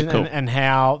do mention cool. and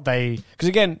how they... Because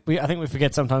again, I think we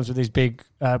forget sometimes with these big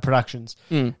productions,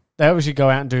 they obviously go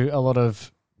out and do a lot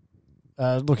of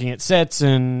looking at sets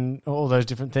and all those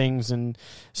different things and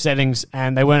settings,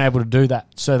 and they weren't able to do that.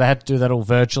 So they had to do that all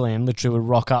virtually and literally would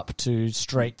rock up to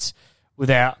streets with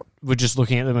just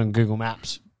looking at them on Google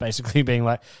Maps, basically being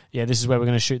like, yeah, this is where we're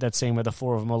going to shoot that scene where the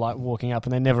 4 of them are like walking up,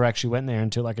 and they never actually went there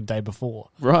until like a day before.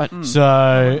 Right.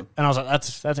 So, and I was like,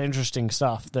 that's interesting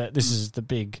stuff, that this is the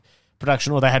big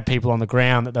production, or they had people on the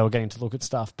ground that they were getting to look at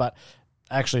stuff, but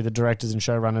actually the directors and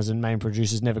showrunners and main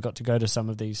producers never got to go to some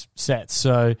of these sets.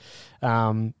 So,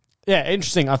 yeah,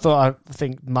 interesting. I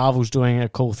think Marvel's doing a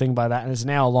cool thing by that, and it's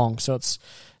an hour long, so it's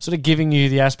sort of giving you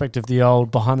the aspect of the old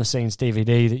behind-the-scenes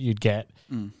DVD that you'd get,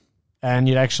 and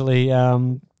you'd actually,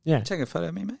 Take a photo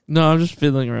of me, mate. No, I'm just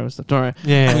fiddling around with stuff. Don't worry.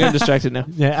 Yeah, I'm getting distracted now.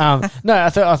 Yeah, no,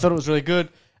 I thought it was really good.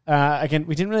 Again,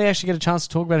 we didn't really actually get a chance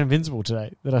to talk about Invincible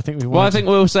today. That I think we. Well, I think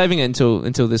we were saving it until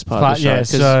this part of the show. Yeah,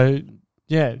 so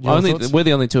yeah, we're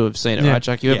the only two who have seen it, right,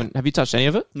 Jack? Have you touched any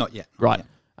of it? Not yet. Right.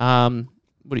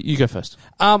 You go first.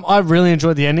 I really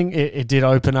enjoyed the ending. It did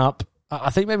open up. I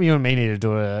think maybe you and me need to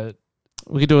do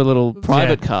we could do a little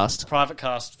private cast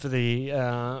for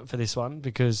the for this one,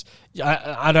 because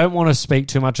I don't want to speak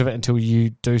too much of it until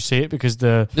you do see it, because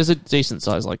there's a decent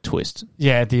size twist.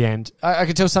 Yeah, at the end, I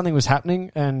could tell something was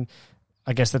happening, and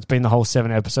I guess that's been the whole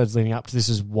 7 episodes leading up to this,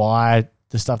 is why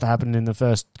the stuff that happened in the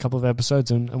first couple of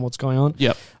episodes and what's going on.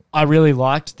 Yep. I really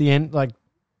liked the end, like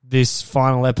this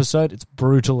final episode. It's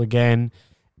brutal again.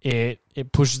 It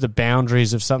pushes the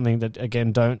boundaries of something that,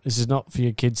 again, this is not for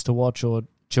your kids to watch or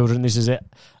children. This is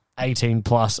 18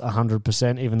 plus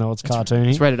 100%, even though it's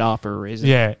cartoony. It's rated R for a reason.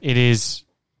 Yeah, it is.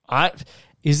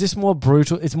 Is this more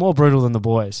brutal? It's more brutal than The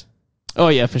Boys. Oh,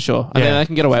 yeah, for sure. I think they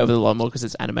can get away with it a lot more because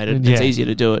it's animated and it's easier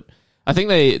to do it. I think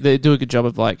they do a good job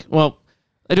of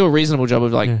they do a reasonable job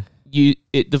of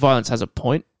the violence has a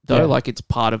point, though. Yeah. It's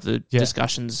part of the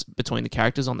discussions between the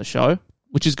characters on the show,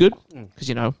 which is good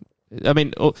because,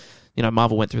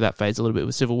 Marvel went through that phase a little bit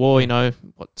with Civil War,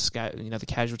 the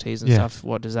casualties and stuff.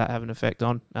 What does that have an effect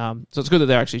on? So it's good that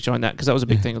they're actually showing that, because that was a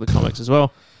big thing of the comics as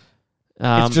well.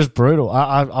 It's just brutal.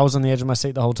 I was on the edge of my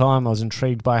seat the whole time. I was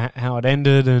intrigued by how it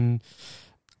ended, and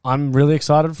I'm really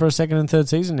excited for a 2nd and 3rd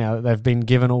season now that they've been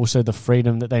given also the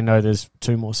freedom that they know there's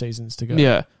 2 more seasons to go.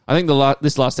 Yeah, I think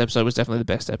this last episode was definitely the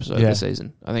best episode of the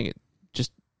season. I think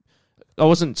I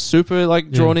wasn't super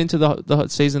drawn into the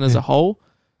season as a whole.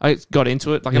 I got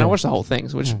into it, and I watched the whole thing,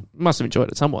 which must have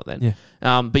enjoyed it somewhat then.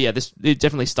 Yeah. But yeah, it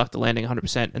definitely stuck the landing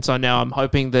 100%. And so now I'm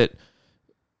hoping that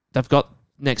they've got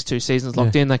next 2 seasons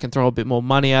locked in. They can throw a bit more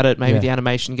money at it. Maybe the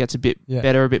animation gets a bit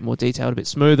better, a bit more detailed, a bit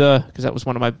smoother, because that was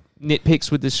one of my nitpicks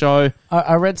with this show.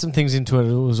 I read some things into it.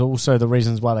 It was also the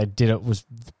reasons why they did it was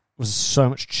so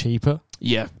much cheaper.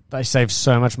 Yeah. They saved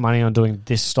so much money on doing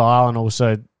this style, and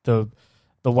also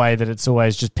the way that it's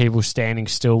always just people standing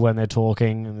still when they're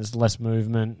talking and there's less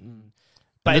movement.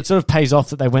 But it sort of pays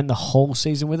off that they went the whole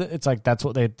season with it. It's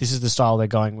this is the style they're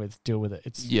going with, deal with it.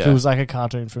 It feels like a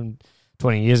cartoon from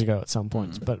 20 years ago at some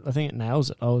points, but I think it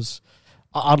nails it.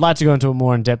 I'd like to go into it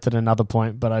more in depth at another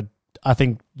point, but I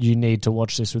think you need to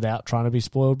watch this without trying to be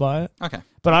spoiled by it. Okay.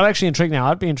 But I'm actually intrigued now.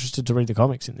 I'd be interested to read the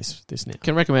comics in this now.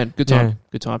 Can recommend. Good time. Yeah.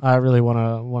 Good time. I really want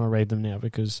to read them now,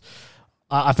 because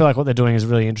I feel like what they're doing is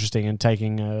really interesting and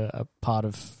taking a part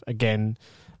of, again,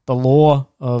 the lore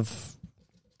of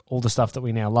all the stuff that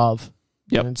we now love.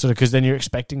 Yep. And sort of, because then you're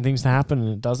expecting things to happen and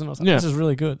it doesn't. I was like, this is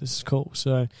really good. This is cool.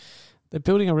 So they're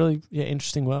building a really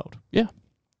interesting world. Yeah.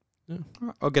 All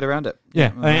right, I'll get around it.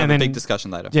 Yeah. We'll have a big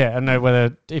discussion later. Yeah. I don't know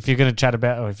whether, if you're going to chat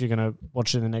about, or if you're going to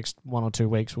watch it in the next 1 or 2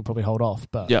 weeks, we'll probably hold off.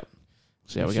 But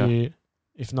see how we go.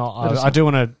 If not, I do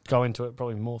want to go into it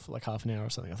probably more for half an hour or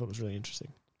something. I thought it was really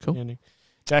interesting. Cool.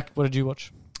 Jack, what did you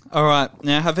watch? All right.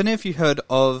 Now, have any of you heard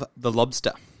of The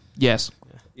Lobster? Yes.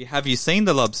 Have you seen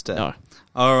The Lobster? No.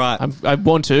 All right. I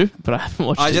want to, but I haven't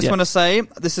watched it I just yet. want to say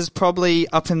this is probably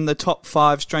up in the top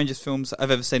 5 strangest films I've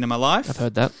ever seen in my life. I've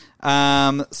heard that.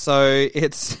 So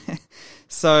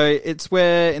it's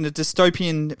where in a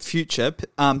dystopian future,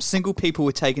 single people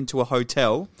were taken to a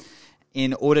hotel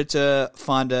in order to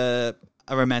find a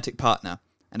romantic partner.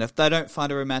 And if they don't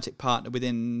find a romantic partner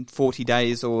within 40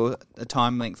 days or a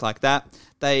time length like that,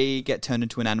 they get turned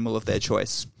into an animal of their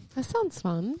choice. That sounds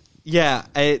fun. Yeah,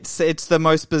 it's the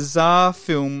most bizarre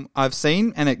film I've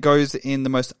seen, and it goes in the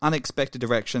most unexpected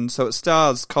direction. So it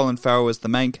stars Colin Farrell as the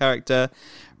main character.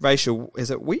 Rachel, is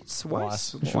it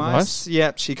Weisz?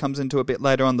 Yep, she comes into a bit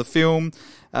later on the film.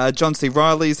 John C.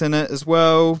 Reilly's in it as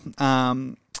well.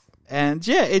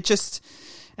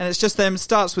 It's just them.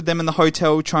 Starts with them in the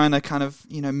hotel trying to kind of,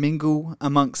 mingle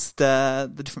amongst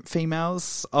the different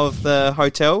females of the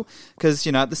hotel. Because,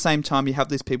 at the same time, you have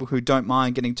these people who don't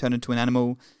mind getting turned into an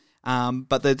animal.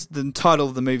 But the title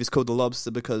of the movie is called The Lobster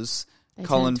because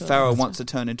Colin Farrell wants to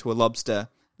turn into a lobster.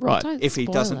 Right. If he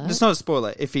doesn't. It's not a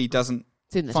spoiler. If he doesn't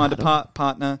find a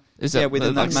partner. Is that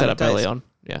within that set up early on?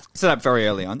 Yeah. Set up very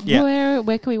early on. Yeah.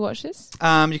 Where can we watch this?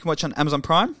 You can watch on Amazon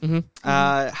Prime. Mm-hmm.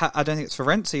 I don't think it's for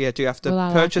rent, so you do have to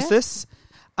Will purchase like this.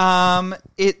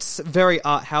 It's very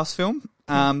art house film.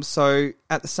 So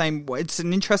it's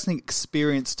an interesting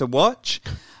experience to watch,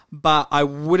 but I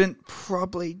wouldn't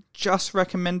probably just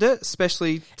recommend it,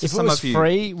 especially to some of you. If it was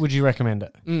free, would you recommend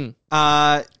it? No,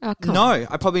 I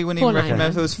probably wouldn't even recommend it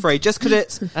if it was free, just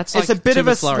because it's a bit of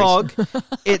a slog.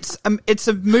 It's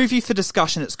a movie for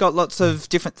discussion. It's got lots of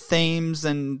different themes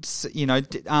and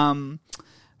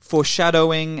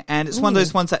foreshadowing, and it's one of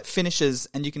those ones that finishes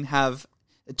and you can have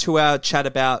a 2-hour chat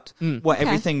about what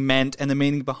everything meant and the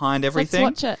meaning behind everything.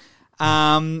 Let's watch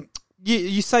it.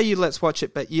 You say let's watch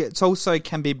it, but it's also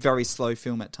can be very slow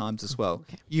film at times as well.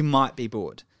 Okay. You might be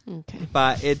bored. Okay.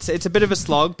 But it's a bit of a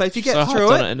slog. But if you get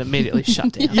through it, and immediately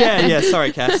shut down. Yeah.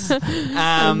 Sorry, Cass.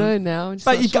 I know now.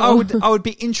 But I would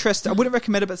be interested. I wouldn't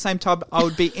recommend it, but at the same time, I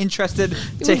would be interested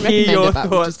to hear your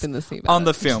thoughts on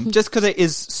the film, just because it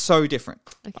is so different.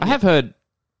 Okay. I have heard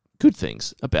good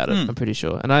things about it. I'm pretty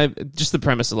sure, and just the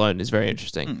premise alone is very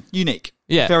interesting. Unique.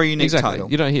 Yeah, very unique title.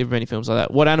 You don't hear many films like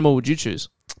that. What animal would you choose?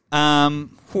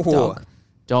 Dog.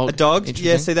 A dog?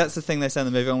 Yeah, see, that's the thing they say in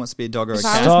the movie. I want to be a dog or a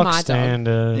cat. Stock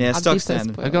standard. Yeah, stock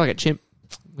standard. I'd go like a chimp,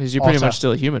 because you're pretty much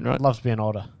still a human, right? I'd love to be an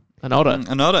otter. An otter?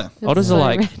 An otter. Otters are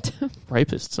like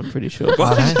rapists, I'm pretty sure.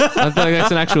 I think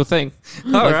that's an actual thing.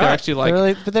 They're actually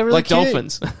like, they're really cute.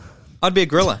 Dolphins. I'd be a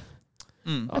gorilla.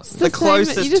 It's the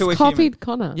closest you just to a copied human.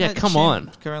 Connor. Yeah, come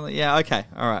on. Currently, yeah, okay,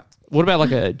 all right. What about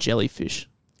like a jellyfish?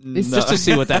 Just to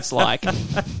see what that's like.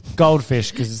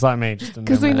 Goldfish, because it's like me.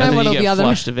 Because we know what all the other.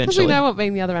 Because we know what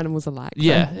being the other animals are like.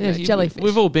 Yeah, jellyfish.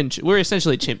 We've all been. We're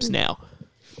essentially chimps now,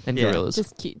 and gorillas.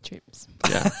 Just cute chimps.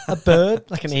 Yeah, a bird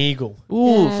like an eagle.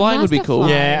 Ooh, flying would be cool.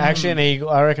 Yeah, actually an eagle.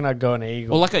 I reckon I'd go an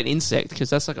eagle. Or like an insect, because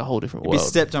that's like a whole different world. You'd be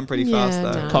stepped on pretty fast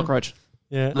though. No. Cockroach.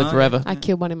 Yeah, live forever. I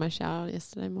killed one in my shower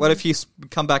yesterday morning. What if you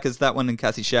come back as that one in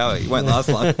Cassie's shower? You won't last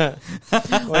long. We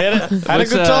had a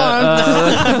good time.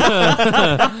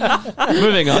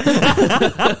 Moving on.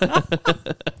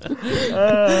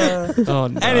 Oh,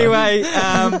 no. Anyway,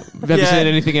 have you seen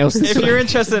anything else? If you're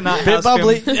interested in that, bit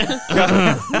bubbly.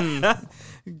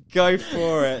 Go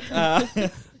for it.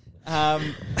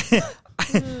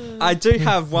 I do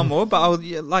have one more, but I would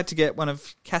like to get one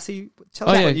of Cassie. Tell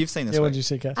us what you've seen this week. What did you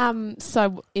see, Cass?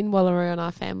 So in Wallaroo on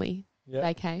our family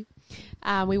vacay,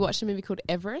 we watched a movie called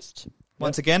Everest.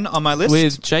 Once again on my list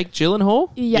with Jake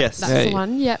Gyllenhaal. Yes, that's the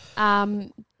one. Yep.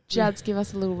 Jads, give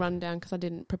us a little rundown because I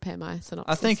didn't prepare my synopsis.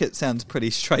 I think it sounds pretty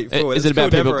straightforward. Is it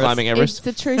about people climbing Everest?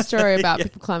 It's a true story about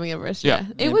people climbing Everest. Yeah,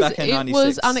 it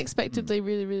was unexpectedly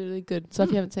really, really, really good. So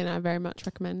if you haven't seen it, I very much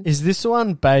recommend. Is this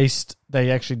one based?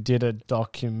 They actually did a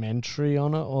documentary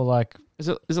on it, or like? Is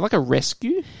it like a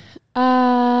rescue? Or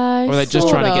are they just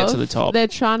trying to get to the top? They're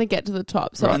trying to get to the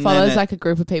top, so it follows like a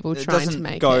group of people trying to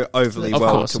make it. It doesn't go overly well. Of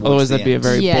course, otherwise that'd be a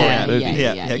very boring movie.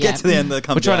 Yeah, get to the end of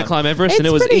the We're trying to climb Everest, and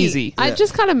it was easy. It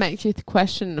just kind of makes you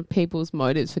question people's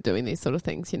motives for doing these sort of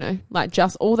things, like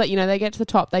just all that, they get to the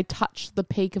top, they touch the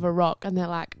peak of a rock, and they're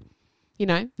like,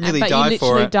 nearly but die you for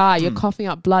literally it. die. You're coughing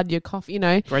up blood. You're coughing.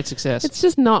 Great success. It's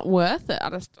just not worth it. I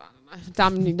don't know.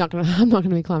 I'm not going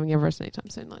to be climbing Everest anytime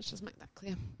soon. Let's just make that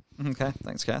clear. Okay,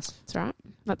 thanks, Cass. That's right.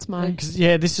 That's my.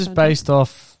 This is based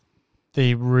off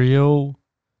the real.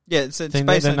 Yeah, it's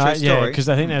based on a true story. Yeah, because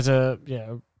I think there's a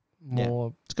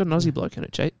more. It's got an Aussie bloke in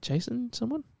it. Jason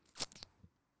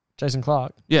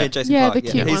Clark. Yeah, Jason Clark. The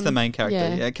cute he's one. the main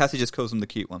character. Yeah. Cassie just calls him the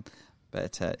cute one,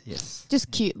 but yes,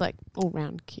 just cute, like all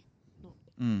round cute.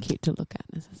 Cute to look at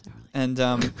necessarily. And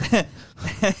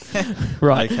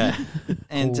right. Okay.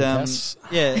 And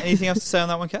anything else to say on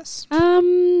that one, Cass?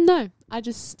 No. I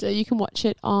just you can watch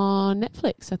it on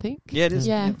Netflix, I think. Yeah, it is.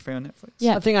 Yeah, free on Netflix.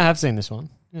 Yeah. I think I have seen this one.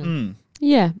 Yeah.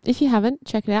 Yeah, if you haven't,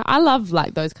 check it out. I love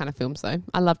like those kind of films though.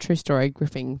 I love true story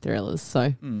gripping thrillers,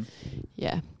 so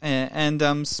yeah.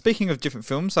 And speaking of different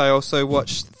films, I also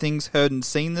watched Things Heard and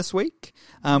Seen this week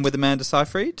with Amanda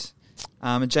Seyfried.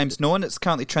 And James Norton. It's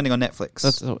currently trending on Netflix.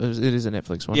 It is a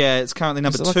Netflix one. Yeah, it's currently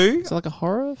number 2. Is it like a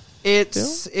horror?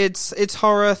 It's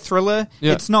horror thriller.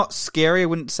 Yeah. It's not scary. I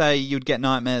wouldn't say you'd get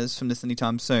nightmares from this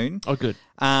anytime soon. Oh, good.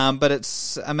 But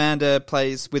it's Amanda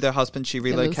plays with her husband. She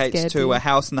relocates to a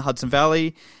house in the Hudson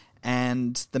Valley,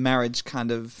 and the marriage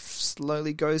kind of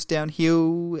slowly goes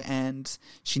downhill. And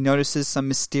she notices some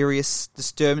mysterious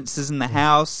disturbances in the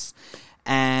house.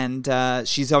 And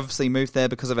she's obviously moved there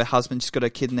because of her husband. She's got a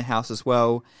kid in the house as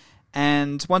well.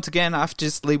 And once again, I have to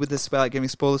just leave with this without giving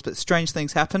spoilers, but strange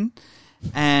things happen.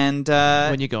 And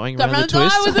when you're going around the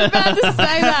twist. I was about to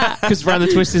say that. Because Round the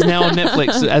Twist is now on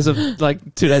Netflix as of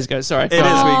like 2 days ago. Sorry. It is.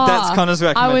 That's Connor's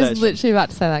recommendation. I was literally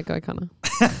about to say that. Go, Connor.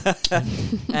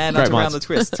 And that's Round the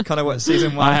Twist. Connor, what,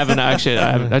 season 1? I haven't actually.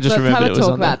 I just remembered it was on Let's have a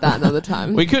talk about that another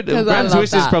time. We could. Round the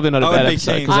Twist is probably not a bad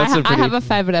episode. I have a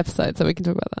favourite episode, so we can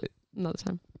talk about that another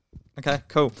time. Okay,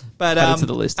 cool. But to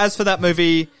the list. As for that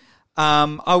movie,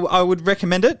 I would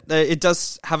recommend it. It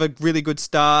does have a really good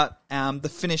start. The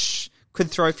finish could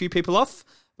throw a few people off,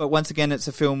 but once again, it's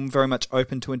a film very much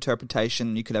open to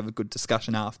interpretation. You could have a good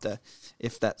discussion after,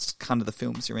 if that's kind of the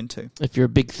films you're into. If you're a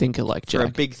big thinker like Jack. You're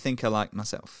a big thinker like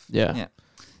myself. Yeah.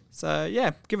 So,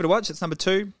 give it a watch. It's number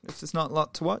 2. If there's not a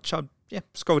lot to watch, I'd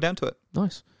scroll down to it.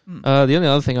 Nice. The only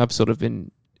other thing I've sort of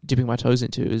been dipping my toes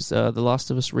into is The Last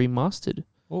of Us Remastered.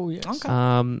 Oh, yes. Okay.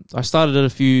 I started it a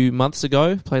few months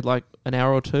ago, played like an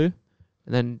hour or two,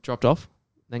 and then dropped off.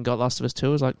 Then got Last of Us 2. I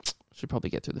was like, should probably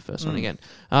get through the first one again.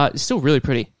 It's still really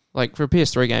pretty. Like, for a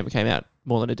PS3 game, it came out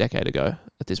more than a decade ago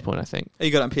at this point, I think. Oh,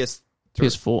 you got it on PS3?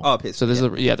 PS4. Oh, PS4. So there's the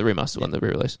remaster one, the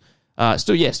re-release.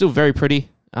 Still very pretty.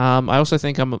 I also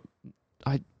think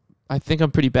I think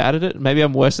I'm pretty bad at it. Maybe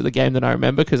I'm worse at the game than I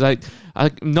remember because I'm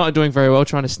not doing very well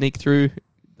trying to sneak through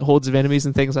hordes of enemies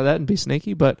and things like that and be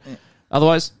sneaky. But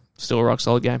otherwise, still a rock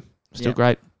solid game. Still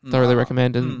great. Thoroughly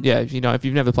recommend. And if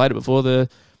you've never played it before, the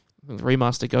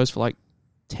remaster goes for like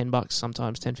 $10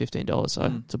 sometimes, $10-15.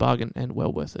 So it's a bargain and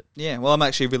well worth it. Yeah, well, I'm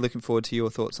actually really looking forward to your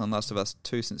thoughts on Last of Us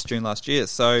 2 since June last year.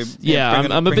 So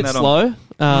I'm a bit slow.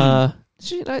 I'm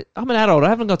an adult. I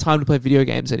haven't got time to play video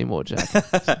games anymore, Jack.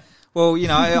 Well,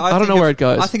 I don't know where it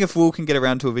goes. I think if Will can get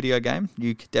around to a video game,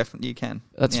 you can.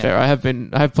 That's fair. I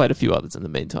have played a few others in the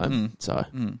meantime, so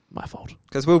my fault.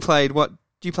 Because Will played what?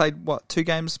 You played what? 2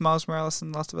 games, Miles Morales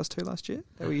and Last of Us 2 last year.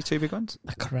 That were your 2 big ones.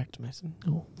 Correct, Mason.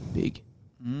 Oh, big,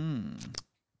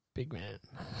 big man.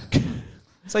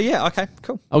 So okay,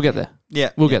 cool. I'll get there. Yeah,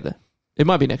 we'll get there. It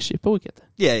might be next year, but we'll get there.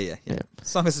 Yeah.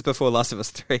 As long as it's before Last of Us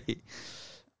 3.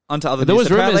 Onto other news.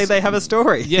 Apparently they have a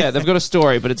story. Yeah, they've got a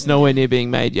story, but it's nowhere near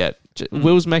being made yet.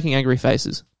 Will's making angry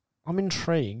faces. I'm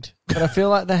intrigued, but I feel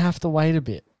like they have to wait a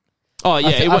bit. Oh,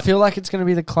 yeah. I feel like it's going to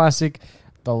be the classic,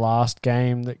 the last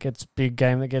game that gets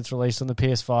released on the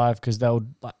PS5 because they'll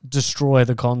destroy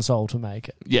the console to make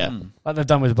it. Yeah. Like they've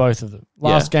done with both of them.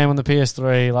 Last game on the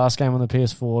PS3, last game on the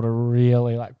PS4 to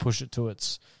really push it to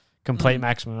its complete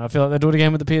maximum. I feel like they'll do it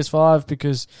again with the PS5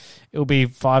 because it'll be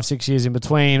 5-6 years in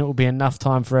between. It will be enough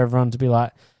time for everyone to be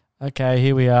like, okay,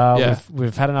 here we are. Yeah.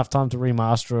 We've had enough time to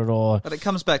remaster it. But it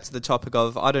comes back to the topic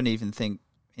of I don't even think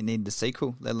you need the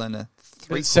sequel, let alone a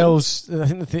 3. It sells. I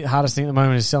think the hardest thing at the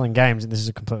moment is selling games, and this is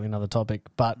a completely another topic,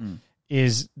 but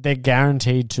is they're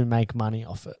guaranteed to make money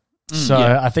off it. So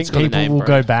I think people will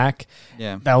go back.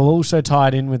 Yeah. They'll also tie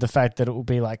it in with the fact that it will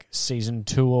be like season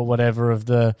 2 or whatever of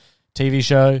the TV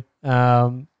show.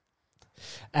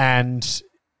 And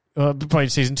probably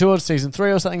season 2 or season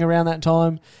 3 or something around that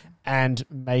time. And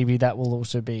maybe that will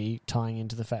also be tying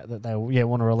into the fact that they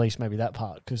want to release maybe that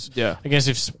part. Because I guess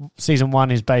if season 1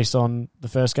 is based on the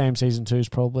first game, season 2 is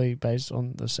probably based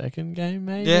on the second game,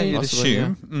 maybe. Yeah, you'd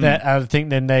assume. That, I think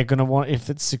then they're going to want,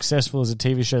 if it's successful as a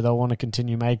TV show, they'll want to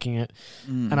continue making it.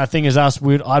 And I think as us,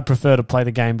 I'd prefer to play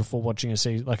the game before watching a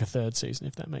third season,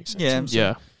 if that makes sense.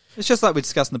 Yeah. It's just like we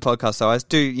discussed in the podcast, so I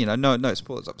do, no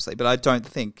spoilers, obviously, but I don't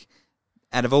think,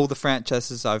 out of all the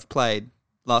franchises I've played,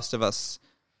 Last of Us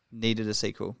needed a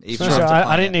sequel.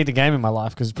 I didn't need the game in my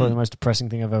life because it's probably the most depressing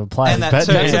thing I've ever played. And that's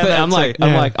I'm like,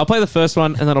 I'll play the first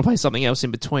one and then I'll play something else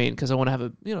in between because I want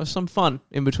to have some fun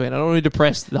in between. I don't want to be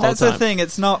depressed the whole time. That's the thing.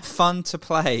 It's not fun to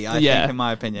play, I think, in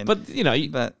my opinion. But,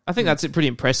 I think that's pretty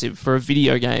impressive for a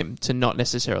video game to not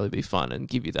necessarily be fun and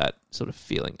give you that sort of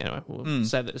feeling. Anyway, we'll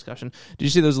save that discussion. Did you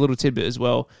see there was a little tidbit as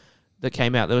well that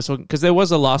came out? Because there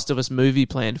was a Last of Us movie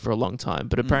planned for a long time,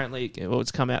 but apparently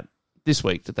it's come out this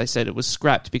week that they said it was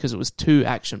scrapped because it was too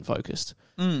action focused.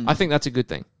 I think that's a good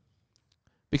thing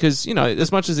because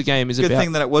as much as the game is good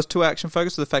thing that it was too action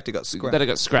focused, or the fact it got scrapped. That it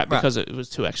got scrapped because it was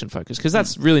too action focused. Because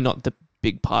that's really not the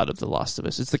big part of The Last of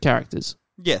Us. It's the characters.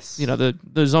 Yes,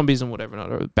 the zombies and whatever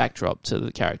not are a backdrop to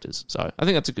the characters. So I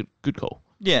think that's a good call.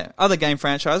 Yeah, other game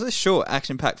franchises, sure,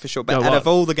 action packed for sure, but out of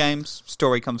all the games,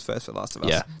 story comes first for Last of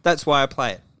Us. Yeah. That's why I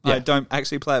play it. Yeah. I don't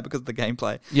actually play it because of the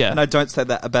gameplay. Yeah. And I don't say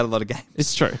that about a lot of games.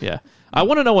 It's true, yeah. I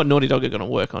want to know what Naughty Dog are going to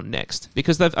work on next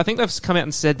because I think they've come out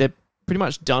and said they're pretty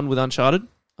much done with Uncharted.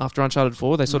 After Uncharted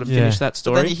 4, they sort of finished that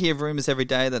story. But then you hear rumours every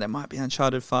day that it might be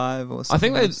Uncharted 5 or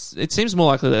something. I think it seems more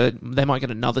likely that they might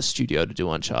get another studio to do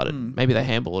Uncharted. Maybe they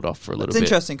handball it off for a little bit.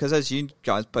 It's interesting because as you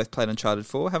guys both played Uncharted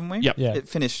 4, haven't we? Yep. Yeah. It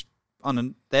finished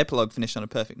the epilogue finished on a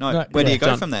perfect note. Where do you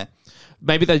go from there?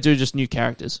 Maybe they do just new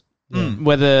characters.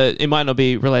 Whether it might not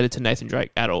be related to Nathan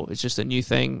Drake at all. It's just a new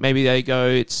thing. Maybe they go,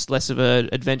 it's less of an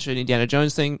adventure Indiana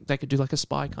Jones thing. They could do like a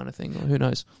spy kind of thing, or who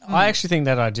knows. I actually think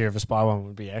that idea of a spy one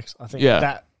would be X. I think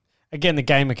that, again, the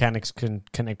game mechanics can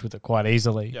connect with it quite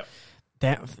easily. Yeah.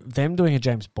 Them doing a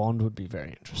James Bond would be very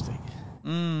interesting.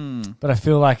 But I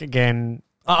feel like, again,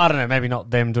 I don't know, maybe not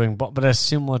them doing Bond, but a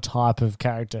similar type of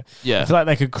character. Yeah. I feel like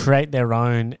they could create their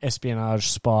own espionage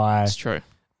spy. That's true.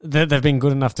 They've been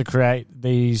good enough to create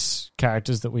these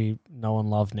characters that we know and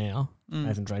love now.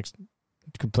 Nathan Drake's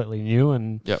completely new,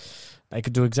 and they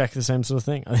could do exactly the same sort of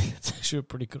thing. I think it's actually a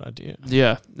pretty good idea.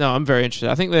 Yeah, no, I'm very interested.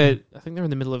 I think they're in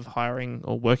the middle of hiring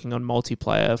or working on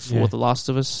multiplayer for The Last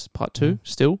of Us Part 2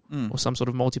 still, or some sort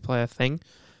of multiplayer thing.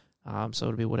 So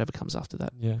it'll be whatever comes after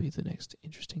that. Will be the next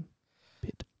interesting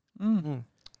bit.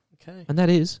 Okay, and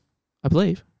that is, I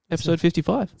believe, episode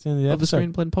 55 of the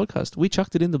Screen Blend podcast. We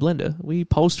chucked it in the blender. We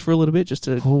pulsed for a little bit just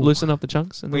to loosen up the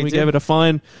chunks, and then we gave it a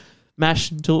fine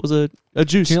mash until it was a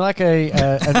juice. Do you like a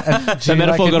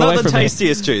metaphor got away from me. Not the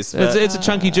tastiest juice. It's a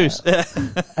chunky juice. A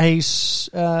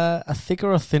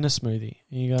thicker or thinner smoothie?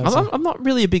 You guys I'm not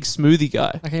really a big smoothie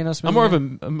guy. Okay, you're not smoothie. I'm more of a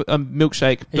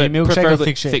milkshake. Are you milkshake or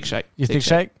thick shake? Thick shake. You thick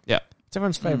shake? Yeah. It's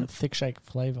everyone's favourite thick shake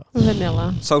flavour.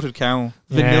 Vanilla. Salted caramel.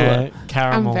 Vanilla.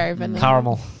 Caramel. I'm very vanilla.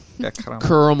 Caramel. Yeah, caramel.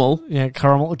 Caramel. Yeah,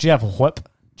 caramel. Do you have whip?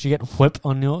 Do you get whip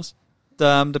on yours?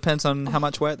 Depends on how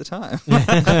much we're at the time.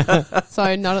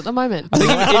 So not at the moment.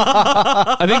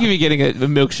 I think if you're getting a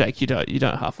milkshake, you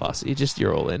don't half-ass it.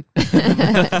 You're all in.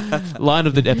 Line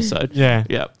of the episode. Yeah.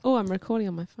 Oh, I'm recording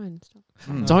on my phone. Stop.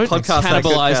 Don't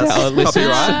cannibalize our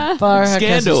listeners.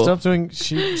 Scandal. Stop doing.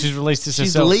 She's released this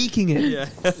She's herself. leaking it. Yeah.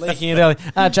 Leaking it early.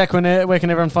 Jack, where can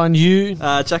everyone find you?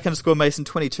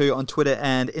 Jack_Mason22 on Twitter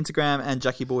and Instagram, and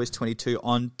JackieBoys22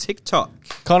 on TikTok.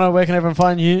 Connor, where can everyone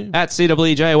find you? At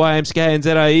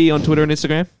CWJYMSKNZIE on Twitter and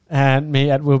Instagram. And me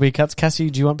at Will Be Cuts. Cassie,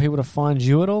 do you want people to find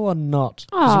you at all or not?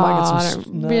 I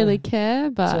don't really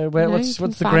care, but so what's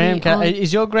the gram?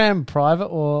 Is your gram private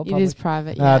or public? It is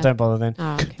private, yeah. Don't bother then.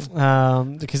 Oh,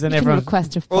 okay. Because then you everyone... can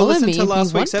request to Or follow listen me to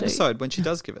last week's want episode when she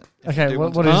does give it. Okay, what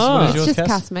is It's yours, just Cass?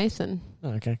 Cass Mason.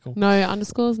 Oh, okay, cool. No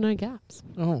underscores, no gaps.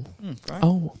 Oh. Great.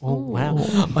 Oh, wow.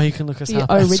 Oh, you can look us The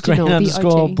up at original, the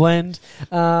Screen_blend.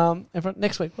 OG. Everyone,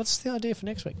 next week, what's the idea for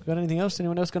next week? Got anything else?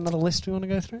 Anyone else got another list we want to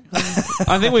go through?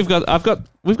 I think we've got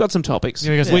some topics.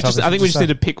 Yeah, I think we just need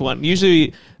to pick one. Usually,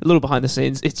 a little behind the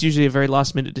scenes, it's usually a very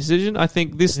last minute decision. I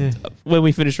think when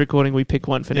we finish recording, we pick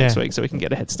one for next week so we can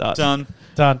get a head start. Done.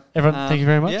 Everyone, thank you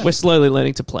very much. Yeah. We're slowly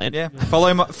learning to plan. Yeah.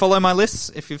 Follow my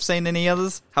lists. If you've seen any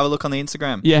others, have a look on the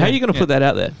Instagram. Yeah, how are you going to put that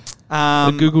out there?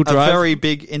 The Google Drive? A very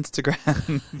big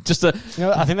Instagram. Just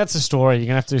I think that's a story. You're going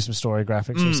to have to do some story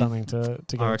graphics or something to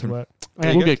get it to work.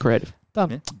 Okay, we'll get creative.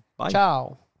 Done. Yeah. Bye.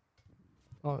 Ciao.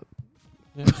 Oh,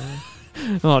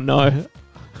 no.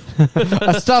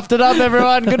 I stuffed it up,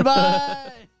 everyone.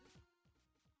 Goodbye.